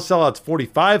so now the sellout's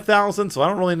 45,000. So I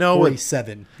don't really know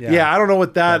 47. Yeah, I don't know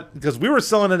what that, because we were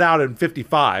selling it out in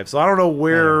 55. So I don't know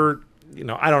where.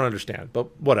 I don't understand,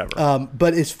 but whatever.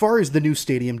 But as far as the new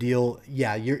stadium deal,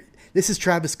 this is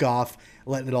Travis Goff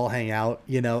letting it all hang out,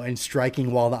 and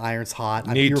striking while the iron's hot.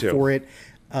 I'm here for it.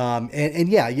 Why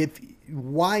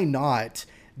not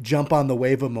jump on the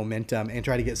wave of momentum and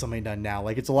try to get something done now?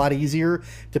 Like, it's a lot easier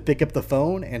to pick up the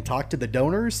phone and talk to the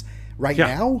donors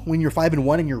now when you're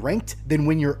 5-1 and you're ranked than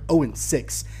when you're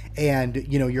 0-6 and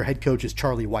your head coach is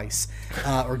Charlie Weiss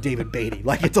or David Beatty.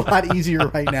 Like, it's a lot easier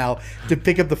right now to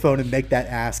pick up the phone and make that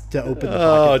ask to open the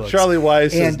pocketbooks. Charlie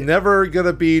Weiss is never going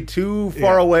to be too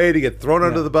far away to get thrown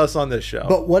under the bus on this show.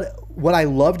 But what I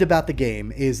loved about the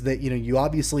game is that you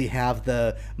obviously have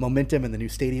the momentum and the new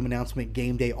stadium announcement,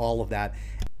 game day, all of that.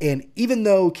 And even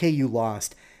though KU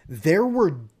lost, there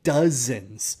were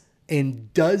dozens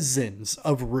and dozens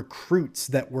of recruits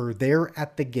that were there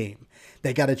at the game.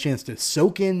 They got a chance to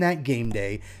soak in that game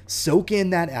day, soak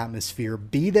in that atmosphere,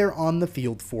 be there on the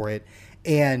field for it.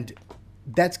 And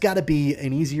that's got to be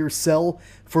an easier sell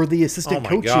for the assistant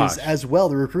coaches gosh. as well,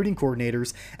 the recruiting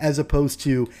coordinators, as opposed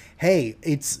to, hey,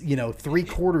 it's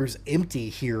 3/4 empty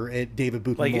here at David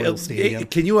Booth Memorial Stadium.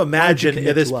 Can you imagine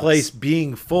this place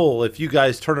being full if you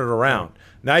guys turn it around?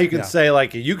 Now you can say,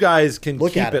 like, you guys can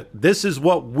keep it. This is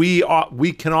what we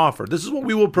can offer. This is what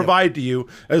we will provide to you,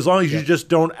 as long as you just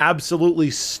don't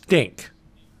absolutely stink.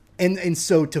 And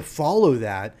so to follow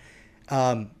that,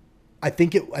 I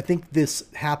think this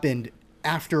happened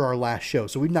after our last show,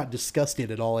 so we've not discussed it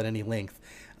at all at any length.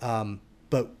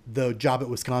 But the job at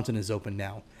Wisconsin is open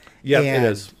now. Yeah, it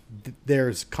is.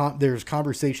 There's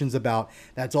conversations about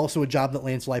that's also a job that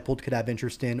Lance Leipold could have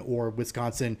interest in, or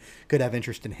Wisconsin could have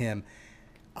interest in him.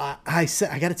 I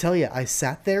got to tell you, I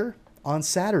sat there on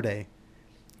Saturday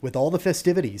with all the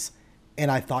festivities, and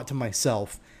I thought to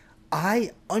myself,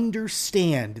 I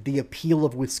understand the appeal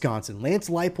of Wisconsin. Lance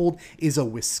Leipold is a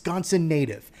Wisconsin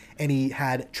native, and he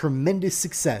had tremendous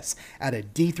success at a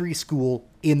D3 school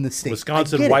in the state.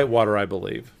 Wisconsin Whitewater, I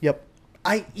believe. Yep.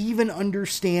 I even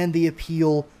understand the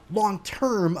appeal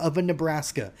long-term of a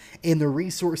Nebraska and the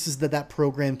resources that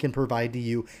program can provide to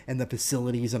you and the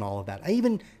facilities and all of that. I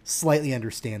even slightly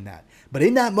understand that. But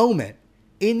in that moment,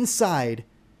 inside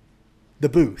the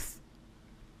booth,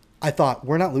 I thought,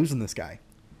 we're not losing this guy.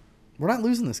 We're not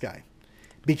losing this guy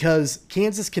because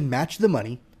Kansas can match the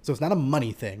money. So it's not a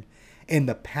money thing. And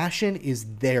the passion is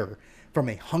there from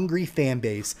a hungry fan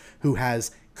base who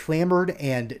has clamored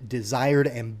and desired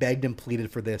and begged and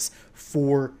pleaded for this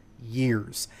for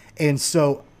years. And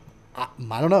so I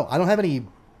don't know. I don't have any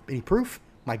proof.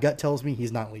 My gut tells me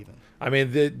he's not leaving. I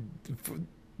mean,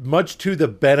 much to the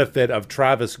benefit of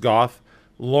Travis Goff,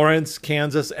 Lawrence,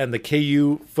 Kansas, and the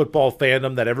KU football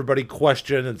fandom that everybody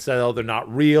questioned and said, oh, they're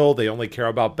not real. They only care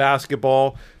about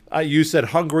basketball. You said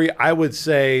hungry. I would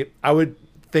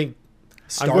think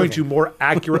starving. I'm going to more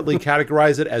accurately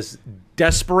categorize it as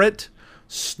desperate,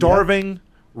 starving,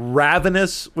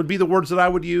 ravenous would be the words that I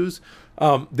would use.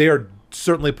 They are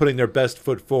certainly putting their best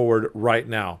foot forward right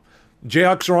now.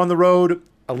 Jayhawks are on the road,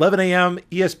 11 a.m.,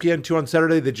 ESPN2 on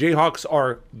Saturday. The Jayhawks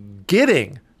are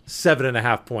getting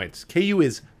 7.5 points. KU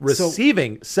is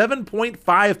receiving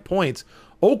 7.5 points.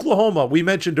 Oklahoma, we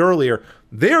mentioned earlier,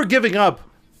 they're giving up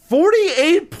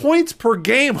 48 points per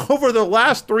game over the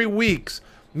last 3 weeks.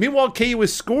 Meanwhile, KU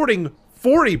is scoring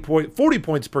 40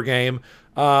 points per game.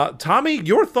 Tommy,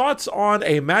 your thoughts on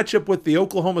a matchup with the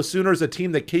Oklahoma Sooners, a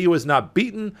team that KU has not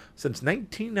beaten since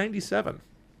 1997?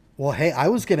 Well, hey, I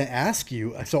was going to ask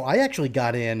you. So I actually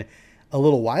got in a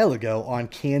little while ago on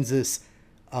Kansas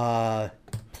 +9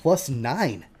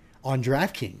 on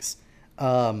DraftKings.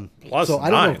 So I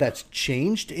don't know if that's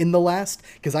changed in the last,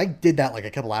 because I did that like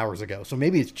a couple hours ago. So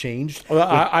maybe it's changed. Well,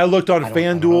 I looked on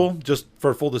FanDuel just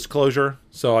for full disclosure.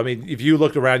 So, I mean, if you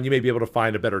looked around, you may be able to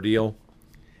find a better deal.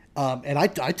 And I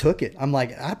took it. I'm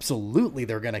like, absolutely,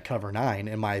 they're going to cover 9,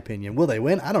 in my opinion. Will they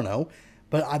win? I don't know.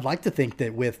 But I'd like to think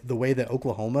that with the way that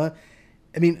Oklahoma,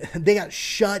 I mean, they got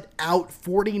shut out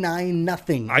 49-0 against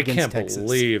Texas. I can't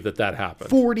believe that happened.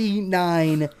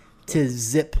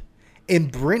 49-0. And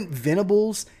Brent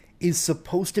Venables is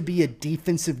supposed to be a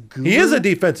defensive guru. He is a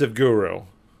defensive guru.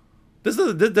 This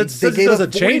they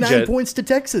doesn't change it. 49 points to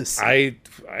Texas. I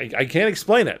can't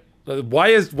explain it. Why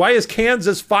is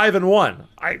Kansas 5-1?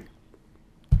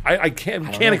 I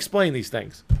can't explain these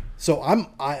things. So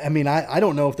I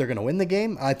don't know if they're going to win the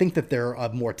game. I think that they're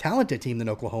a more talented team than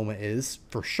Oklahoma is,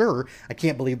 for sure. I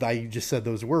can't believe that you just said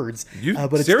those words.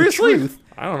 But it's seriously? the truth.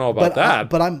 I don't know about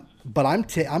that. I'm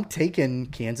taking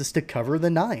Kansas to cover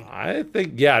the 9. I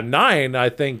think 9. I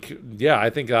think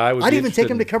I would. I'd even take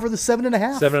them to cover the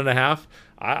 7.5. 7.5.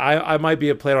 I might be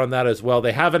a player on that as well.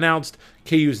 They have announced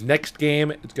KU's next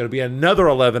game. It's going to be another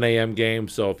 11 a.m. game.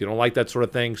 So if you don't like that sort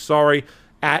of thing, sorry.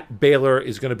 At Baylor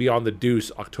is going to be on the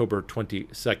Deuce October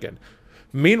 22nd.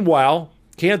 Meanwhile,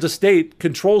 Kansas State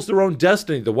controls their own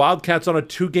destiny. The Wildcats on a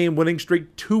 2-game winning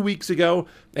streak 2 weeks ago,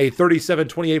 a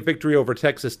 37-28 victory over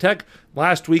Texas Tech.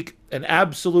 Last week, an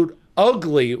absolute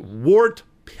ugly wart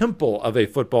pimple of a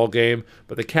football game,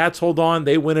 but the Cats hold on.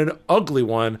 They win an ugly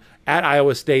one at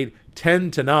Iowa State,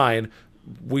 10-9.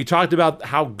 We talked about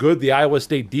how good the Iowa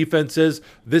State defense is.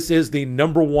 This is the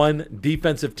number 1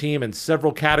 defensive team in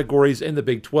several categories in the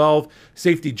Big 12.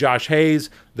 Safety Josh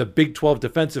Hayes, the Big 12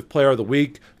 Defensive Player of the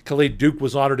Week. Khalid Duke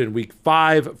was honored in Week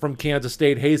 5 from Kansas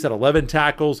State. Hayes had 11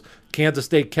 tackles. Kansas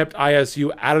State kept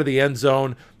ISU out of the end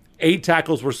zone. 8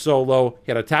 tackles were solo.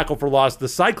 He had a tackle for loss. The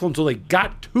Cyclones only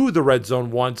got to the red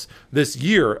zone once this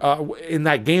year in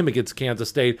that game against Kansas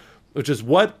State, which is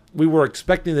what we were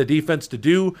expecting the defense to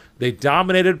do. They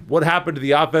dominated. What happened to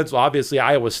the offense? Well, obviously,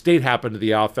 Iowa State happened to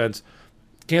the offense.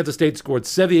 Kansas State scored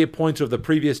 78 points over the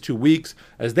previous 2 weeks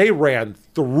as they ran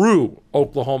through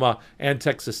Oklahoma and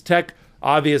Texas Tech.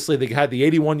 Obviously, they had the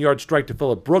 81-yard strike to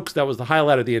Phillip Brooks. That was the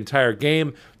highlight of the entire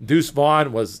game. Deuce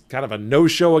Vaughn was kind of a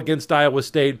no-show against Iowa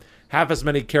State. Half as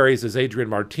many carries as Adrian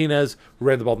Martinez, who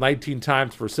ran the ball 19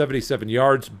 times for 77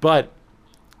 yards. But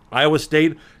Iowa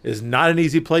State is not an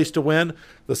easy place to win.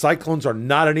 The Cyclones are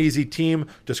not an easy team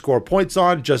to score points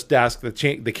on. Just ask the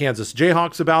Kansas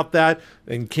Jayhawks about that.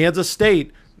 In Kansas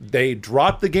State, they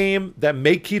dropped the game that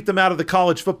may keep them out of the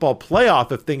college football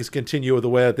playoff if things continue the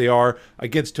way that they are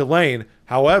against Tulane.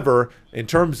 However, in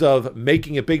terms of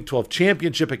making a Big 12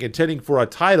 championship and contending for a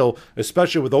title,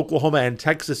 especially with Oklahoma and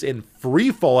Texas in free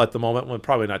fall at the moment, well,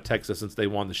 probably not Texas since they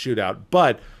won the shootout,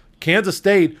 but Kansas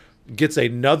State gets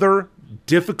another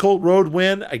difficult road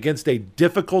win against a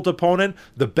difficult opponent,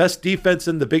 the best defense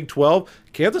in the Big 12.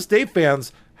 Kansas State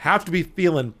fans have to be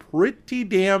feeling pretty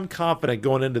damn confident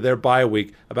going into their bye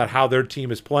week about how their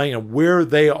team is playing and where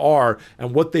they are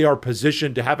and what they are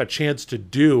positioned to have a chance to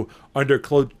do under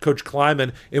Coach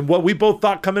Kleiman in what we both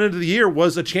thought coming into the year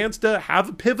was a chance to have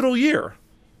a pivotal year.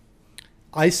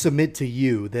 I submit to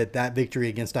you that victory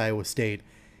against Iowa State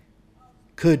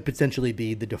could potentially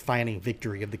be the defining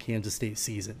victory of the Kansas State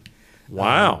season.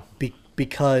 Wow.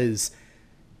 Because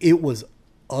it was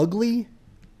ugly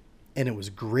and it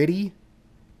was gritty.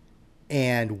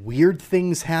 And weird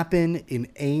things happen in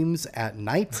Ames at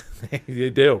night. They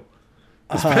do.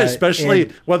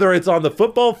 Especially whether it's on the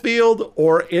football field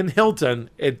or in Hilton,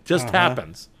 it just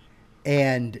happens.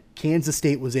 And Kansas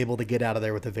State was able to get out of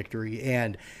there with a victory.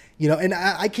 And, and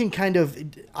I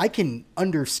can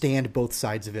understand both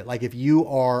sides of it. Like if you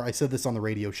are, I said this on the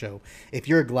radio show, if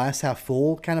you're a glass half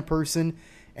full kind of person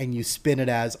and you spin it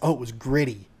as, oh, it was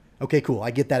gritty. Okay, cool. I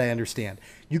get that. I understand.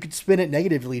 You could spin it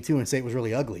negatively too and say it was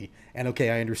really ugly. And okay,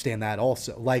 I understand that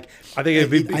also. Like I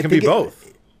think it can be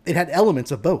both. It had elements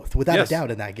of both, without a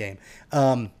doubt, in that game.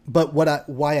 But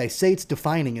why I say it's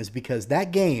defining is because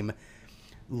that game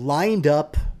lined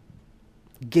up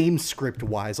game script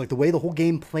wise, like the way the whole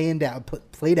game played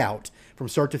out from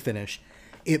start to finish.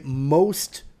 It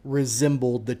most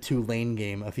resembled the Tulane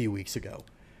game a few weeks ago,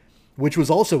 which was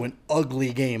also an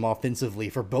ugly game offensively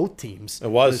for both teams. It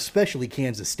was. Especially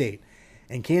Kansas State.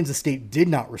 And Kansas State did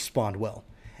not respond well.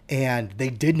 And they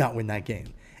did not win that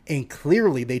game. And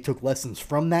clearly they took lessons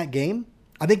from that game.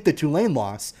 I think the Tulane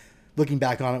loss, looking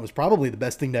back on it, was probably the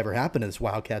best thing to ever happen to this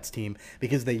Wildcats team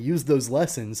because they used those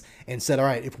lessons and said, all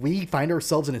right, if we find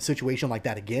ourselves in a situation like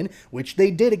that again, which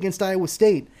they did against Iowa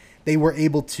State, they were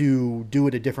able to do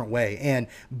it a different way. And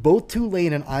both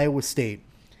Tulane and Iowa State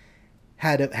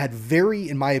had very,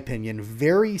 in my opinion,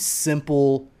 very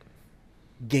simple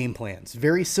game plans,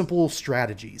 very simple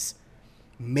strategies.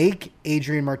 Make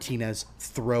Adrian Martinez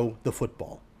throw the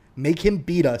football. Make him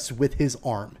beat us with his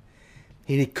arm.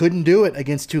 He couldn't do it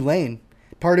against Tulane.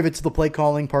 Part of it's the play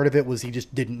calling. Part of it was he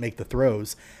just didn't make the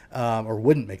throws or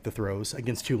wouldn't make the throws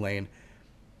against Tulane.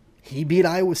 He beat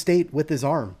Iowa State with his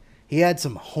arm. He had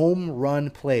some home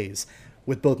run plays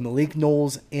with both Malik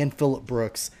Knowles and Phillip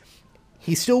Brooks.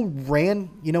 He still ran,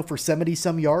 for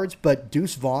 70-some yards, but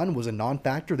Deuce Vaughn was a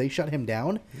non-factor. They shut him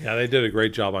down. Yeah, they did a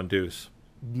great job on Deuce.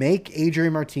 Make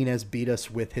Adrian Martinez beat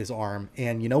us with his arm.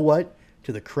 And you know what?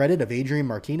 To the credit of Adrian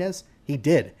Martinez, he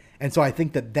did. And so I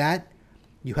think that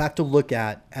you have to look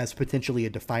at as potentially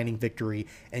a defining victory,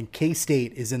 and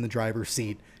K-State is in the driver's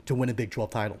seat to win a Big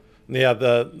 12 title.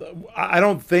 Yeah, I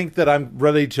don't think that I'm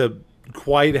ready to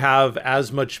quite have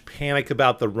as much panic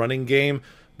about the running game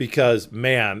because,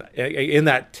 man, in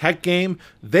that Tech game,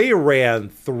 they ran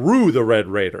through the Red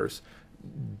Raiders.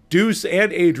 Deuce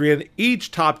and Adrian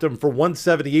each topped them for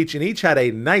 170 each, and each had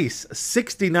a nice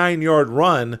 69-yard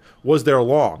run was their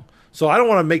long. So I don't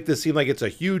want to make this seem like it's a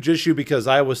huge issue because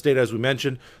Iowa State, as we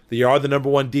mentioned, they are the number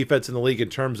one defense in the league in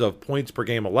terms of points per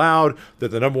game allowed. They're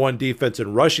the number one defense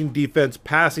in rushing defense,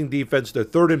 passing defense. They're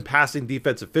third in passing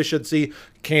defense efficiency.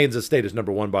 Kansas State is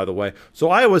number one, by the way. So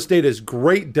Iowa State is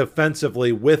great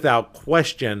defensively without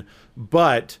question,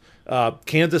 but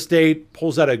Kansas State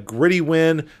pulls out a gritty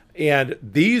win, and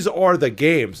these are the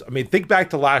games. I mean, think back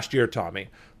to last year, Tommy.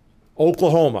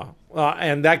 Oklahoma,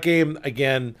 and that game,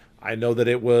 again, I know that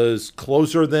it was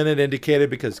closer than it indicated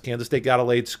because Kansas State got a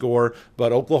late score,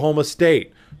 but Oklahoma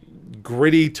State,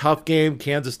 gritty, tough game.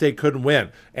 Kansas State couldn't win.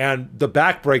 And the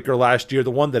backbreaker last year, the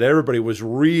one that everybody was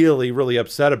really, really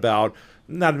upset about,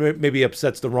 not maybe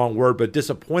upset's the wrong word, but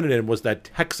disappointed in, was that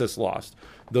Texas lost.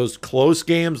 those close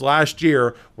games last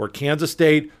year where Kansas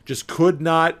State just could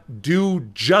not do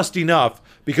just enough,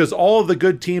 because all of the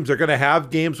good teams are going to have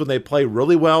games when they play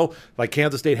really well, like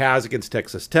Kansas State has against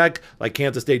Texas Tech, like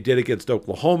Kansas State did against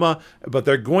Oklahoma, but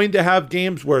they're going to have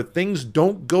games where things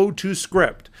don't go to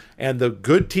script, and the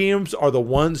good teams are the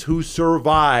ones who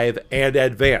survive and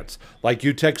advance. Like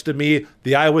you texted me,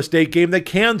 the Iowa State game that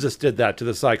Kansas did that to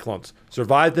the Cyclones,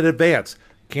 survived and advanced.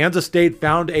 Kansas State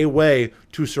found a way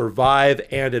to survive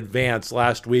and advance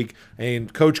last week,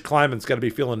 and Coach Kleiman's got to be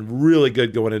feeling really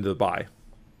good going into the bye.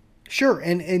 Sure,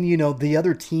 and you know, the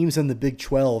other teams in the Big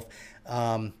 12,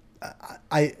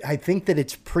 I think that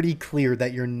it's pretty clear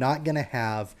that you're not going to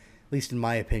have, at least in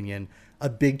my opinion, a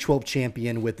Big 12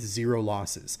 champion with 0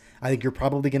 losses. I think you're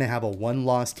probably going to have a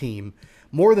 1-loss team,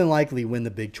 more than likely win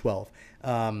the Big 12.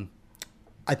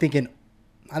 I think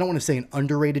I don't want to say an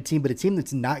underrated team, but a team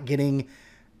that's not getting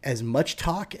as much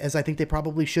talk as I think they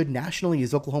probably should nationally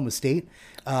is Oklahoma State.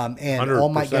 And 100%. All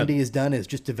Mike Gundy has done is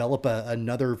just develop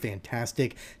another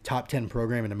fantastic top 10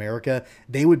 program in America.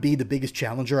 They would be the biggest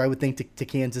challenger, I would think, to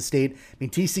Kansas State. I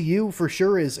mean, TCU for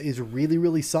sure is really,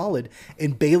 really solid,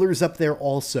 and Baylor's up there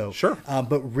also. Sure.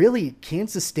 But really,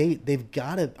 Kansas State, they've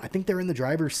got to, I think they're in the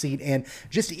driver's seat. And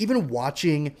just even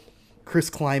watching Chris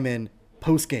Kleiman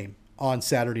post-game on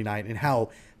Saturday night and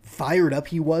how fired up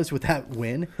he was with that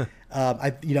win.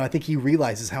 I think he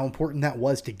realizes how important that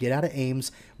was to get out of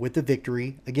Ames with the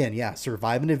victory. Again, yeah,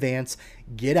 survive and advance,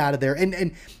 get out of there.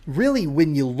 And really,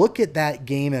 when you look at that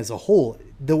game as a whole,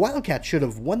 the Wildcats should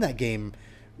have won that game,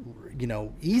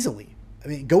 easily. I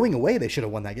mean, going away, they should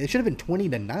have won that game. It should have been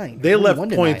 20-9. They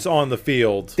left points on the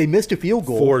field. They missed a field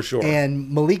goal. For sure. And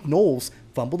Malik Knowles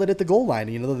fumbled it at the goal line.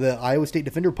 The Iowa State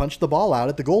defender punched the ball out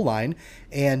at the goal line,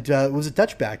 and it was a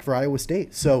touchback for Iowa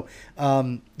State. So,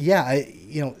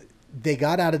 they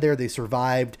got out of there. They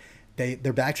survived.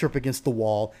 Their backs were up against the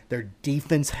wall. Their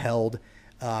defense held.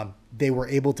 They were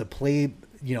able to play,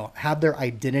 have their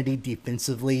identity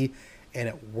defensively, and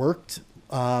it worked.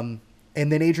 And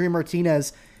then Adrian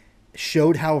Martinez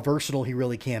showed how versatile he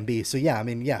really can be. So,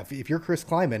 if you're Chris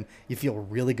Kleiman, you feel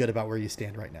really good about where you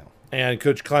stand right now. And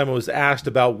Coach Kleiman was asked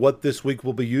about what this week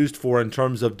will be used for in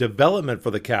terms of development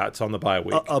for the Cats on the bye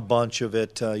week. A bunch of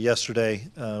it. Yesterday,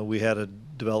 we had a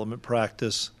development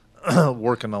practice,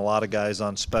 working a lot of guys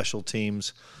on special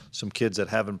teams, some kids that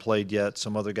haven't played yet,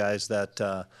 some other guys that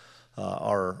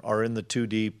are in the 2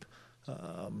 deep,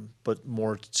 but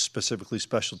more specifically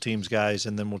special teams guys.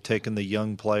 And then we're taking the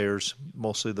young players,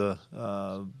 mostly the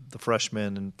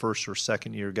freshmen and first or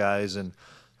second year guys, and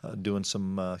doing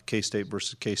some K-State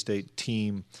versus K-State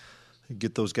team,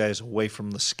 get those guys away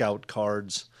from the scout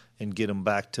cards and get them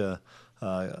back to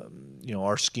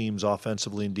our schemes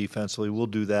offensively and defensively. We'll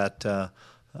do that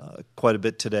quite a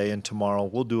bit today and tomorrow.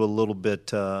 We'll do a little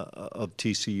bit of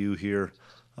TCU here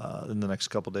in the next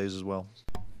couple days as well.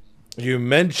 You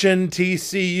mentioned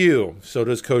TCU. So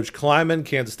does Coach Kleiman.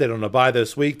 Kansas State on a bye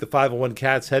this week. The 501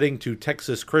 Cats heading to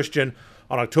Texas Christian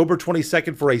on October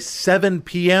 22nd for a 7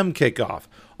 p.m. kickoff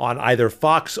on either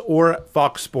Fox or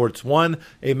Fox Sports 1,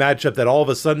 a matchup that all of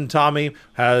a sudden, Tommy,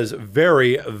 has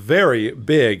very, very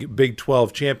big Big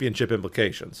 12 championship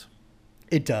implications.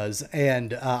 It does,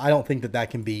 and I don't think that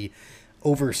can be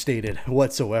overstated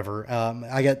whatsoever.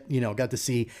 I got to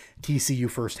see TCU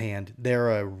firsthand. They're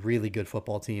a really good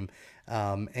football team,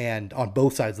 and on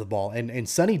both sides of the ball. And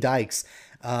Sonny Dykes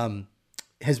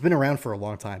has been around for a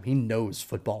long time. He knows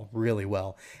football really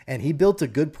well, and he built a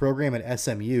good program at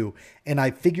SMU, and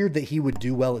I figured that he would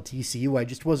do well at TCU. I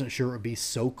just wasn't sure it would be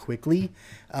so quickly,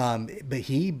 but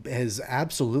he has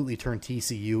absolutely turned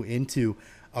TCU into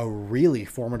a really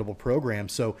formidable program.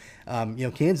 So,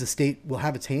 Kansas State will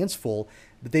have its hands full,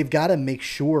 but they've got to make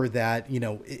sure that,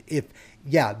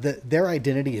 their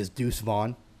identity is Deuce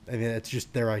Vaughn. I mean, it's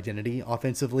just their identity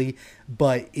offensively,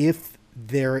 but if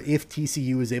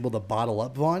TCU is able to bottle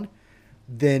up Vaughn,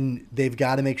 then they've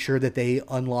got to make sure that they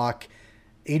unlock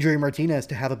Adrian Martinez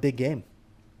to have a big game.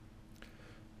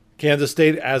 Kansas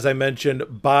State, as I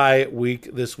mentioned, bye week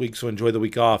this week, so enjoy the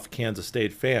week off, Kansas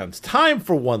State fans. Time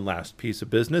for one last piece of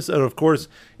business, and of course,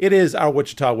 it is our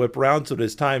Wichita Whip Round, so it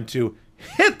is time to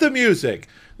hit the music.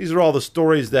 These are all the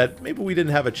stories that maybe we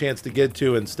didn't have a chance to get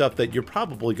to and stuff that you're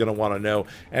probably going to want to know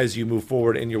as you move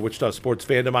forward in your Wichita sports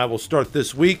fandom. I will start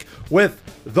this week with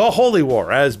the Holy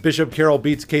War as Bishop Carroll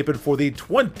beats Capon for the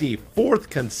 24th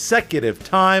consecutive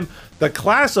time. The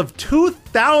class of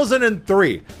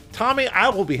 2003. Tommy, I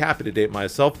will be happy to date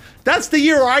myself. That's the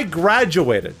year I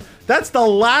graduated. That's the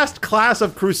last class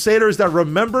of Crusaders that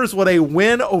remembers what a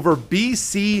win over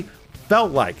BC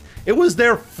felt like. It was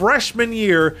their freshman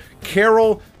year.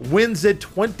 Carroll wins it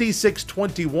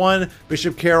 26-21.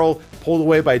 Bishop Carroll pulled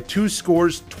away by 2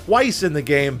 scores twice in the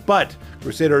game, but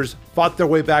Crusaders fought their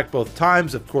way back both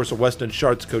times. Of course, a Weston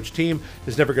Sharts coach team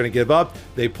is never going to give up.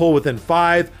 They pull within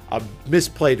 5. A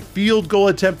misplayed field goal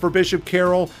attempt for Bishop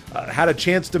Carroll. Had a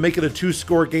chance to make it a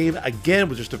 2-score game again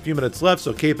with just a few minutes left.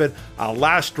 So Capon,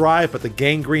 last drive, but the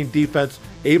Gang Green defense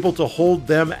able to hold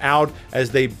them out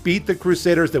as they beat the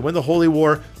Crusaders. They win the Holy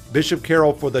War. Bishop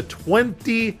Carroll for the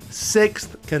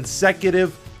 26th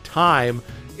consecutive time.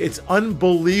 It's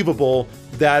unbelievable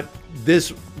that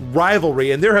this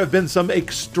rivalry, and there have been some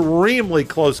extremely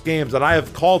close games, and I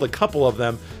have called a couple of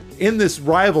them in this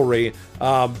rivalry,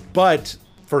 but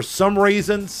for some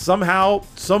reason, somehow,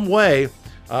 some way,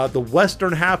 the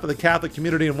western half of the Catholic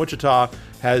community in Wichita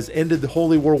has ended the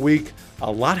Holy War week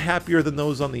a lot happier than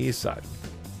those on the east side.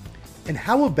 And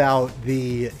how about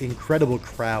the incredible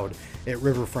crowd at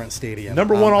Riverfront Stadium?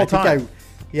 Number one all time.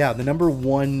 The number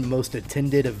one most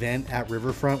attended event at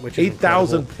Riverfront, which is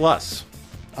 8,000 plus.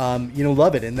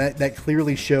 Love it. And that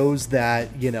clearly shows that,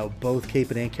 both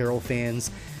Capon and Carroll fans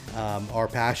are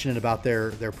passionate about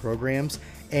their programs.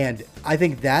 And I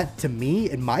think that, to me,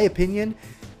 in my opinion,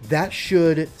 that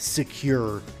should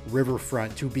secure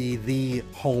Riverfront to be the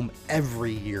home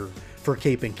every year for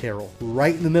Capon Carroll,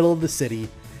 right in the middle of the city.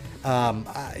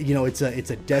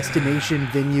 It's a destination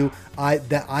venue.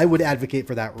 I would advocate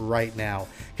for that right now,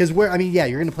 because you're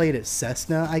going to play it at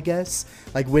Cessna, I guess.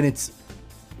 Like when it's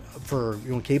for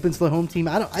Capon's the home team.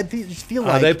 I just feel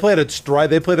like they played at Stryker.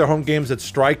 They play their home games at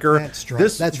Stryker. That's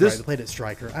right. They played at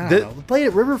Stryker. I don't know. They played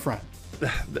at Riverfront.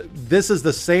 This is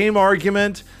the same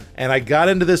argument, and I got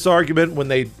into this argument when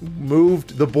they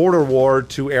moved the Border War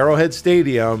to Arrowhead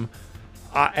Stadium.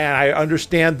 And I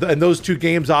understand, and those 2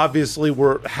 games obviously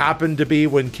happened to be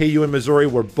when KU and Missouri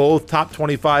were both top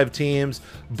 25 teams.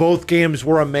 Both games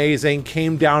were amazing,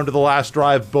 came down to the last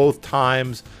drive both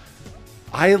times.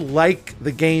 I like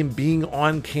the game being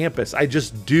on campus. I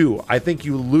just do. I think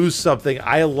you lose something.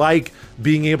 I like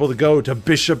being able to go to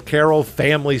Bishop Carroll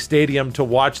Family Stadium to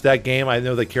watch that game. I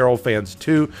know the Carroll fans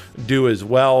too do as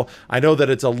well. I know that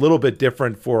it's a little bit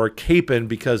different for Capon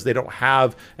because they don't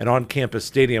have an on-campus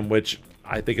stadium, which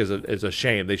I think is a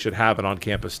shame. They should have an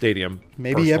on-campus stadium.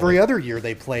 Maybe personally. Every other year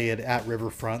they play it at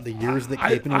Riverfront. The years that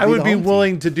Capon I would be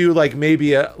willing to do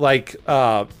maybe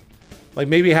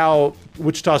maybe how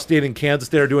Wichita State and Kansas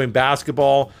State are doing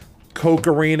basketball, Koch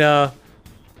Arena,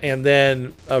 and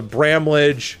then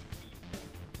Bramlage,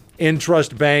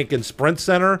 Intrust Bank, and Sprint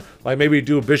Center. Like maybe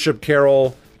do a Bishop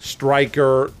Carroll,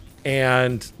 Stryker,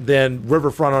 and then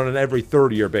Riverfront on an every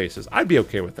third-year basis. I'd be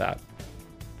okay with that.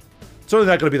 Certainly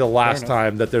not going to be the last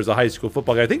time that there's a high school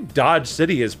football game. I think Dodge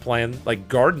City is playing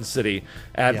Garden City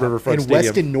at Riverfront Stadium. And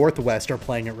West and Northwest are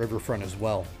playing at Riverfront as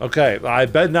well. Okay, I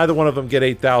bet neither one of them get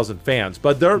 8,000 fans,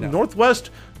 but Northwest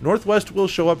will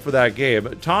show up for that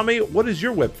game. Tommy, what is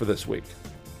your whip for this week?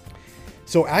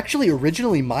 So actually,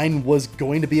 originally mine was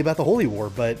going to be about the Holy War,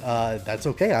 but that's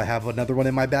okay. I have another one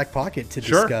in my back pocket to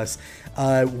discuss.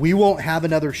 We won't have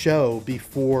another show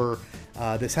before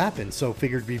this happens, so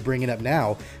figured we'd bring it up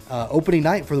now. Opening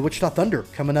night for the Wichita Thunder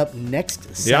coming up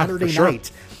next Saturday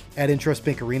night at Intrust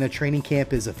Bank Arena. Training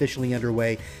camp is officially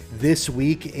underway this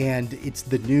week, and it's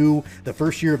the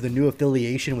first year of the new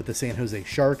affiliation with the San Jose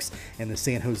Sharks and the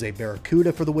San Jose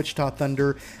Barracuda for the Wichita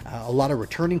Thunder. A lot of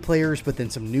returning players, but then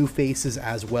some new faces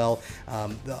as well.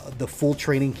 The full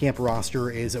training camp roster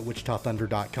is at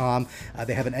wichitathunder.com.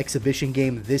 They have an exhibition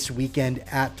game this weekend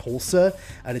at Tulsa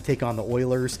to take on the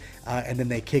Oilers, and then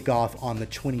they kick off on the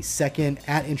 22nd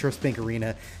at Intrust Bank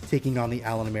Arena, taking on the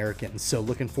Allen Americans. So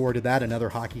looking forward to that. Another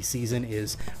hockey season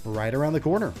is right around the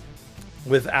corner.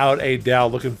 Without a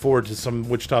doubt, looking forward to some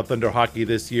Wichita Thunder hockey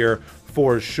this year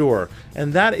for sure.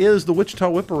 And that is the Wichita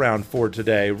Whip Around for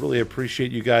today. Really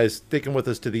appreciate you guys sticking with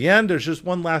us to the end. There's just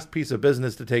one last piece of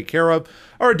business to take care of.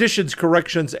 Our additions,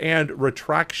 corrections, and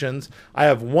retractions. I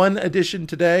have one addition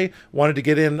today. Wanted to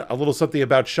get in a little something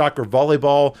about Shocker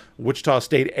Volleyball. Wichita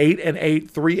State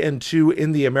 8-8, 3-2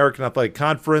 in the American Athletic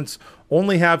Conference.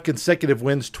 Only have consecutive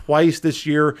wins twice this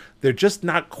year. They're just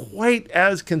not quite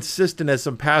as consistent as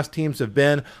some past teams have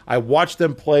been. I watched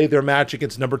them play their match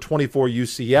against number 24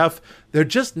 UCF. They're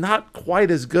just not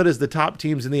quite as good as the top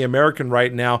teams in the American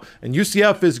right now. And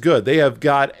UCF is good. They have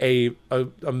got a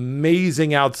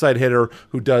amazing outside hitter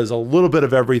who does a little bit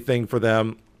of everything for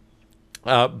them.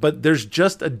 But there's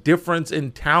just a difference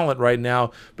in talent right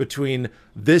now between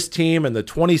this team and the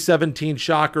 2017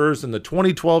 Shockers and the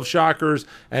 2012 Shockers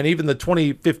and even the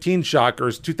 2015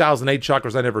 Shockers. 2008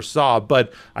 Shockers I never saw,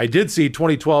 but I did see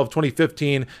 2012,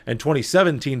 2015, and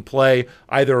 2017 play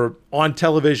either on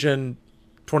television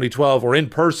 2012 or in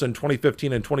person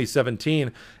 2015 and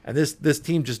 2017. And this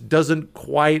team just doesn't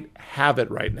quite have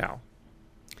it right now.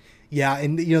 Yeah,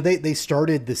 and they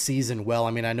started the season well.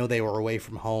 I mean, I know they were away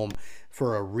from home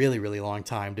for a really, really long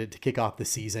time to kick off the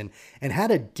season and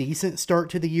had a decent start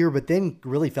to the year, but then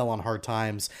really fell on hard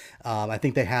times. I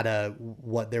think they had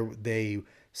they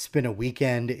spent a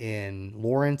weekend in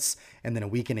Lawrence and then a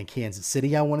weekend in Kansas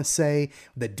City, I want to say,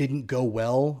 that didn't go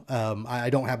well. I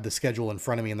don't have the schedule in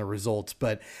front of me and the results,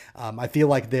 but I feel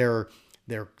like they're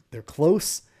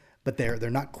close, but they're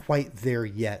not quite there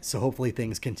yet. So hopefully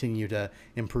things continue to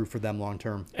improve for them long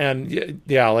term. And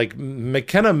yeah, like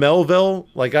McKenna Melville,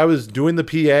 like I was doing the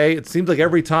PA, it seems like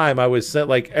every time I was set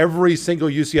like every single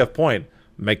UCF point,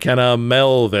 McKenna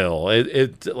Melville.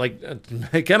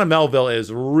 McKenna Melville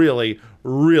is really,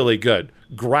 really good.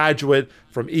 Graduate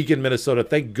from Eagan, Minnesota.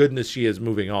 Thank goodness she is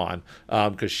moving on,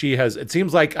 because she has. It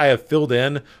seems like I have filled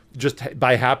in just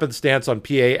by happenstance on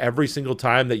PA every single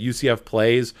time that UCF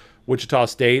plays Wichita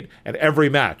State, and every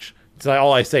match. So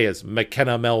all I say is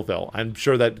McKenna Melville. I'm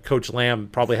sure that Coach Lamb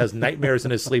probably has nightmares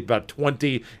in his sleep about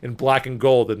 20 in black and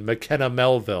gold and McKenna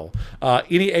Melville.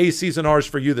 Any A's and R's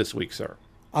for you this week, sir?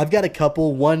 I've got a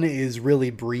couple. One is really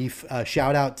brief.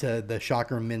 Shout out to the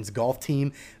Shocker men's golf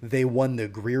team. They won the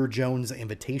Greer Jones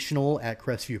Invitational at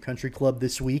Crestview Country Club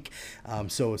this week.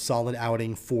 So a solid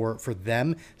outing for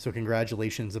them. So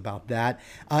congratulations about that.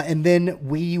 And then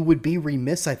we would be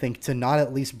remiss, I think, to not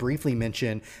at least briefly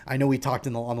mention, I know we talked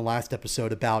on the last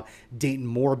episode about Dayton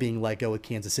Moore being let go with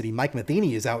Kansas City. Mike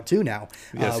Matheny is out too now.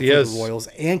 Yes, for he is. the Royals.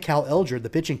 And Cal Eldred, the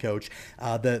pitching coach.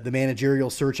 The managerial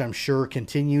search, I'm sure,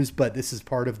 continues, but this is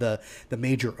part of the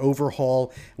major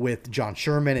overhaul with John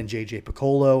Sherman and JJ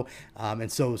Piccolo.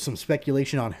 And so some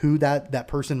speculation on who that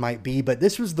person might be, but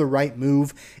this was the right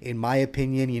move, in my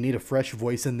opinion. You need a fresh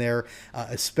voice in there,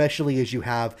 especially as you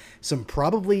have some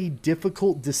probably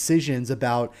difficult decisions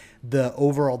about the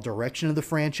overall direction of the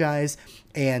franchise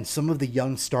and some of the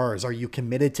young stars. Are you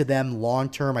committed to them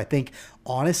long-term? I think,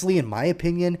 honestly, in my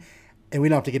opinion, and we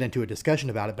don't have to get into a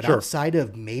discussion about it, but Sure. Outside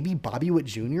of maybe Bobby Witt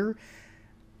Jr.,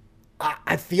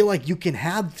 I feel like you can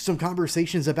have some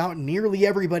conversations about nearly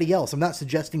everybody else. I'm not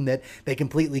suggesting that they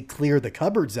completely clear the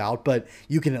cupboards out, but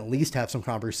you can at least have some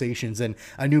conversations, and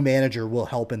a new manager will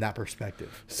help in that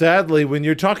perspective. Sadly, when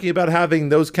you're talking about having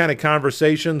those kind of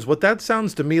conversations, what that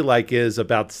sounds to me like is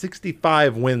about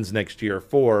 65 wins next year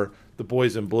for the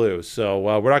boys in blue. So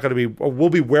we're not going to be, we'll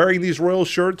be wearing these Royal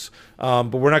shirts,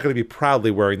 but we're not going to be proudly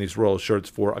wearing these Royal shirts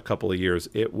for a couple of years,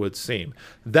 it would seem.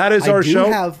 That is our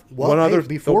show.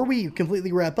 Before we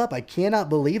completely wrap up, I cannot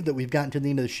believe that we've gotten to the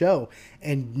end of the show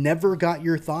and never got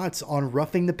your thoughts on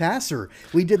Roughing the Passer.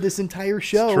 We did this entire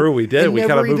show. It's true, we did. And we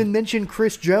never even mentioned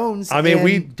Chris Jones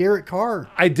and Derek Carr.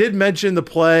 I did mention the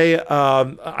play.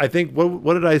 I think,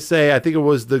 what did I say? I think it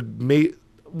was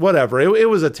whatever. It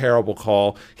was a terrible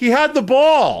call. He had the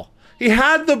ball.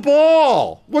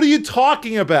 What are you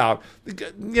talking about?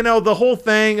 You know, the whole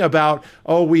thing about,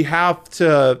 we have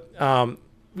to,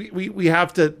 we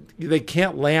have to, they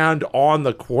can't land on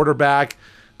the quarterback.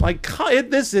 Like,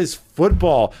 this is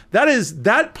football.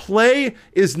 That play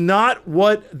is not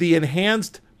what the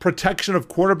enhanced protection of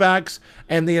quarterbacks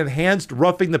and the enhanced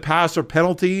roughing the passer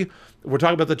penalty. We're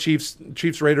talking about the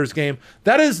Chiefs Raiders game.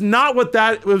 That is not what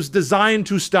that was designed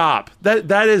to stop.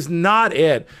 That is not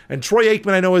it. And Troy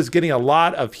Aikman, I know, is getting a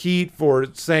lot of heat for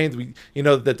saying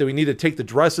that we need to take the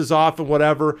dresses off and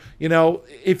whatever.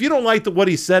 If you don't like what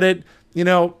he said it,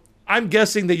 I'm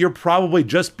guessing that you're probably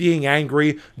just being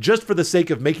angry just for the sake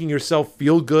of making yourself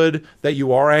feel good that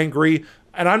you are angry.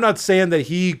 And I'm not saying that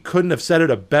he couldn't have said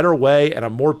it a better way and a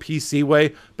more PC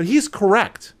way, but he's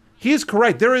correct. He is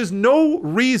correct. There is no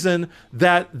reason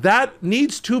that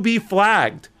needs to be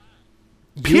flagged.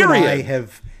 Period.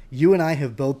 You and I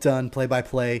have both done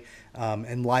play-by-play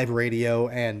and live radio,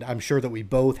 and I'm sure that we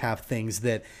both have things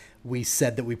that we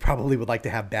said that we probably would like to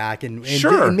have back, and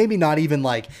sure. And maybe not even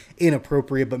like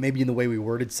inappropriate, but maybe in the way we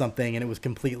worded something, and it was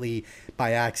completely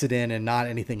by accident and not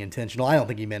anything intentional. I don't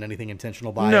think he meant anything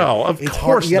intentional by it. No, of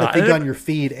course you got not. to think on your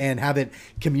feet and have it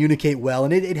communicate well,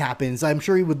 and it happens. I'm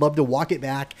sure he would love to walk it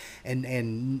back and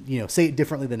say it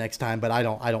differently the next time, but I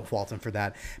don't fault him for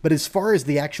that. But as far as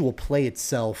the actual play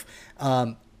itself,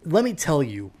 let me tell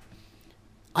you,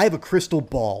 I have a crystal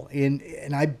ball, and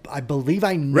I believe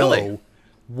I know. Really?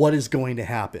 What is going to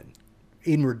happen.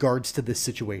 in regards to this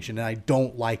situation, and I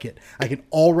don't like it. I can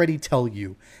already tell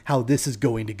you how this is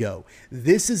going to go.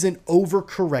 This is an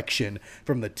overcorrection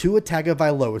from the Tua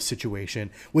Tagovailoa situation,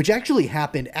 which actually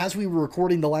happened as we were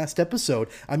recording the last episode.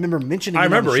 I remember mentioning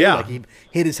it on the show, like he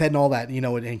hit his head and all that,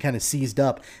 and kind of seized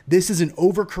up. This is an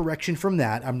overcorrection from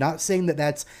that. I'm not saying that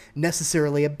that's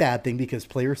necessarily a bad thing, because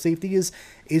player safety is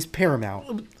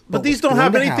paramount. But these don't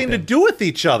have anything to do with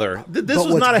each other. This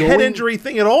was not a head injury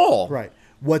thing at all. Right.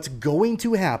 What's going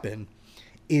to happen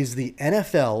is the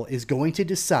NFL is going to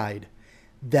decide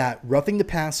that roughing the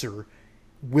passer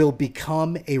will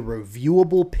become a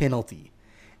reviewable penalty,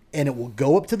 and it will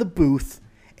go up to the booth,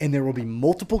 and there will be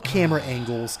multiple camera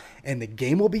angles, and the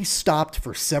game will be stopped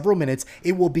for several minutes.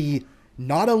 It will be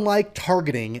not unlike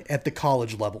targeting at the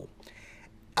college level.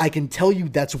 I can tell you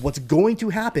that's what's going to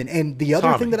happen. And the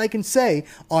other thing that I can say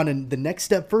on the next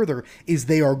step further is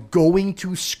they are going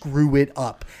to screw it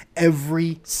up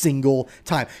every single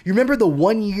time. You remember the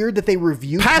 1 year that they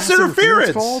reviewed pass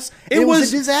interference calls? It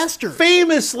was a disaster.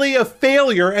 Famously a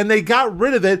failure, and they got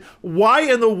rid of it. Why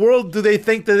in the world do they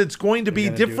think that it's going to be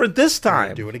different this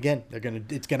time? Do it again.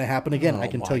 It's going to happen again. I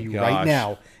can tell you right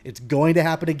now, it's going to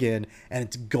happen again, and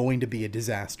it's going to be a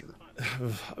disaster.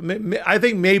 I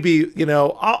think maybe,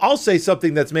 I'll say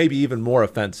something that's maybe even more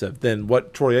offensive than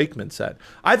what Troy Aikman said.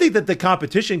 I think that the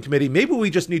competition committee, maybe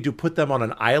we just need to put them on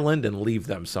an island and leave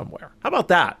them somewhere. How about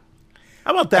that?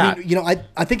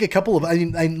 I think a couple of,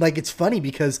 it's funny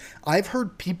because I've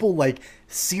heard people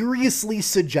seriously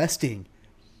suggesting,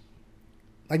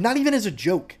 not even as a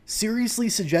joke, seriously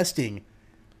suggesting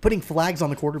putting flags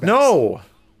on the quarterbacks. No.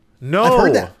 I've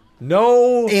heard that.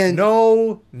 No.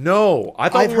 I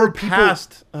thought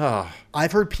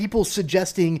I've heard people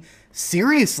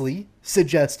seriously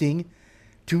suggesting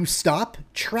to stop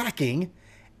tracking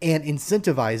and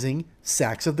incentivizing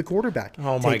sacks of the quarterback.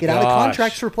 Oh my Take it out of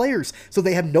contracts for players so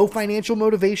they have no financial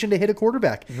motivation to hit a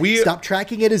quarterback. Stop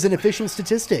tracking it as an official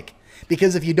statistic.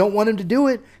 Because if you don't want him to do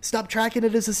it, stop tracking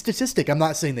it as a statistic. I'm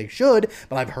not saying they should,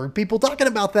 but I've heard people talking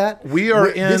about that.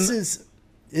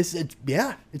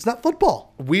 It's not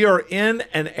football. We are in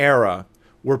an era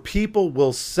where people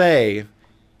will say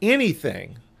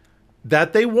anything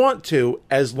that they want to,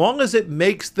 as long as it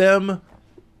makes them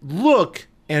look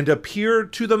and appear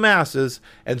to the masses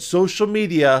and social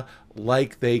media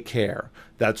like they care.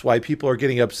 That's why people are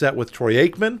getting upset with Troy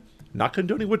Aikman. Not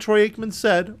condoning what Troy Aikman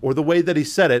said or the way that he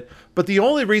said it, but the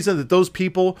only reason that those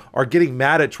people are getting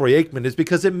mad at Troy Aikman is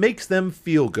because it makes them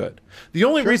feel good. The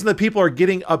only reason that people are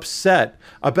getting upset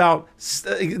about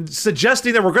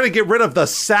suggesting that we're going to get rid of the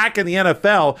sack in the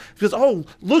NFL is because, oh,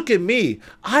 look at me.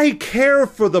 I care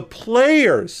for the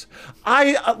players.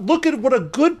 I look at what a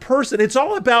good person. It's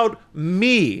all about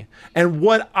me and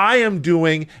what I am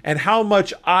doing and how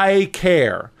much I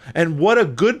care and what a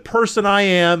good person I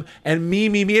am and me.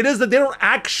 It is that they don't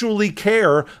actually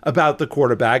care about the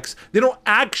quarterbacks. They don't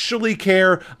actually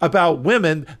care about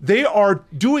women. They are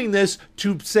doing this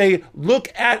to say, look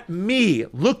at me.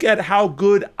 Look at how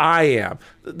good I am.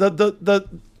 That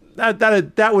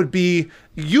would be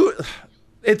you.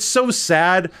 It's so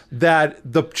sad that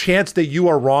the chance that you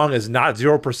are wrong is not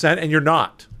 0%, and you're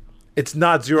not. It's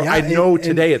not zero. Yeah, I know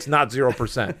today it's not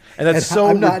 0%, and that's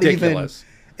so ridiculous.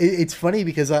 It's funny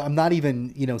because I'm not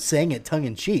even saying it tongue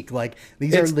in cheek.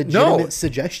 These are legitimate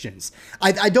suggestions.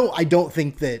 I don't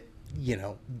think that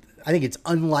I think it's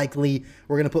unlikely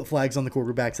we're going to put flags on the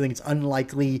quarterbacks. I think it's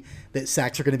unlikely that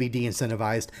sacks are going to be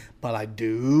de-incentivized, but I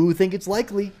do think it's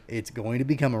likely it's going to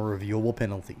become a reviewable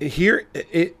penalty.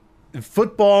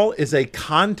 Football is a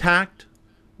contact,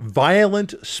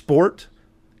 violent sport,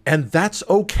 and that's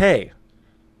okay.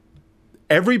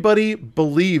 Everybody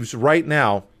believes right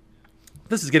now,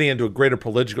 this is getting into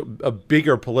a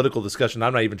bigger political discussion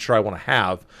I'm not even sure I want to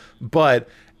have, but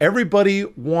everybody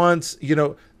wants,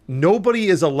 nobody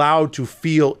is allowed to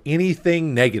feel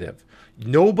anything negative.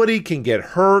 Nobody can get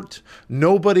hurt.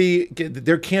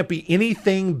 There can't be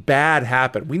anything bad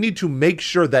happen. We need to make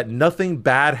sure that nothing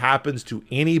bad happens to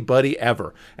anybody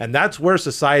ever. And that's where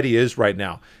society is right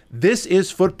now. This is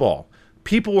football.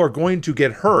 People are going to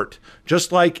get hurt.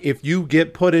 Just like if you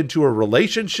get put into a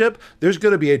relationship, there's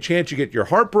going to be a chance you get your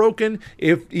heart broken.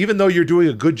 Even though you're doing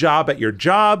a good job at your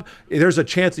job, there's a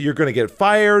chance that you're going to get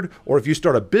fired. Or if you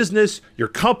start a business, your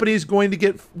company is going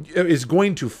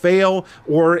to fail.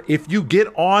 Or if you get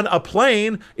on a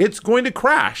plane, it's going to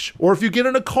crash. Or if you get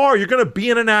in a car, you're going to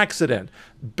be in an accident.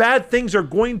 Bad things are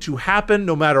going to happen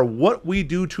no matter what we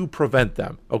do to prevent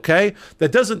them. Okay?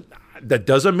 That doesn't. That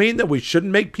doesn't mean that we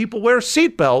shouldn't make people wear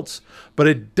seatbelts, but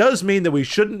it does mean that we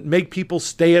shouldn't make people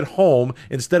stay at home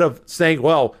instead of saying,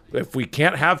 well, if we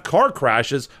can't have car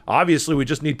crashes, obviously we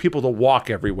just need people to walk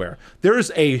everywhere.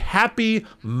 There's a happy,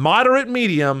 moderate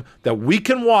medium that we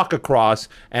can walk across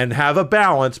and have a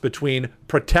balance between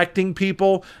protecting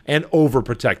people and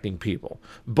overprotecting people.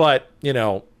 But,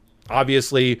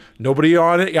 obviously, nobody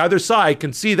on either side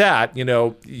can see that,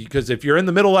 because if you're in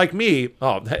the middle like me,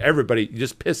 you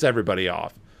just piss everybody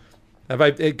off.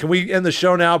 Can we end the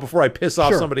show now before I piss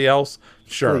off somebody else?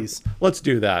 Sure. Please. Let's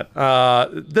do that.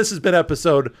 This has been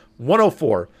episode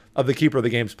 104 of the Keeper of the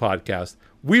Games podcast.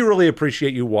 We really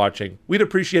appreciate you watching. We'd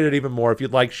appreciate it even more if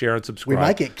you'd like, share, and subscribe. We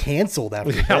might get canceled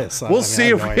after this. We'll see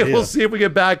if we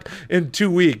get back in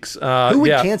 2 weeks. Who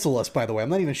would cancel us, by the way? I'm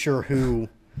not even sure who.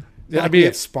 We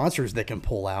have sponsors that can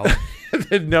pull out.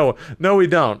 No, we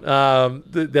don't.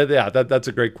 That's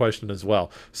a great question as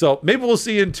well. So maybe we'll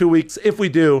see you in 2 weeks. If we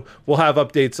do, we'll have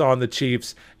updates on the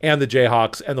Chiefs and the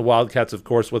Jayhawks and the Wildcats, of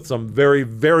course, with some very,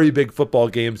 very big football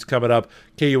games coming up.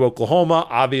 KU, Oklahoma,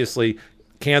 obviously,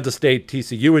 Kansas State,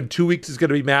 TCU in 2 weeks is going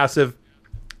to be massive.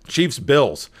 Chiefs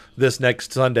Bills this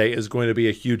next Sunday is going to be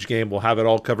a huge game. We'll have it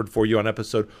all covered for you on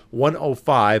episode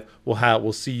 105.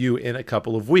 We'll see you in a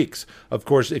couple of weeks. Of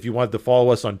course, if you wanted to follow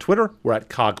us on Twitter, we're at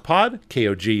COGPod,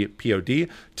 KOGPOD.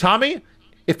 Tommy,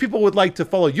 if people would like to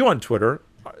follow you on Twitter,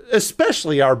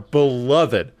 especially our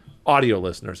beloved audio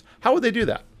listeners, how would they do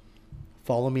that?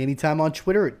 Follow me anytime on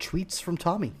Twitter at Tweets from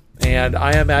Tommy. And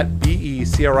I am at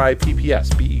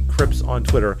BECRIPPS, BE Crips on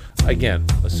Twitter. Again,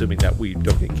 assuming that we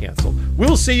don't get canceled.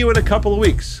 We'll see you in a couple of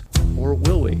weeks. Or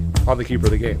will we? On the Keeper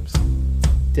of the Games.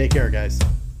 Take care, guys.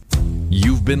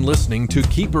 You've been listening to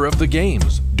Keeper of the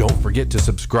Games. Don't forget to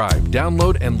subscribe,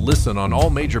 download, and listen on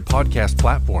all major podcast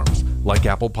platforms like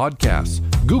Apple Podcasts,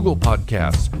 Google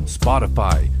Podcasts,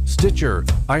 Spotify, Stitcher,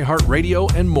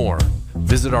 iHeartRadio, and more.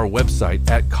 Visit our website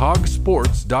at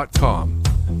cogsports.com.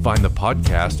 Find the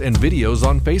podcast and videos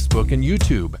on Facebook and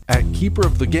YouTube at Keeper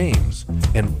of the Games,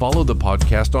 and follow the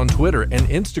podcast on Twitter and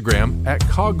Instagram at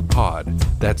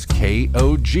COGPod. That's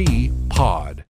KOG Pod.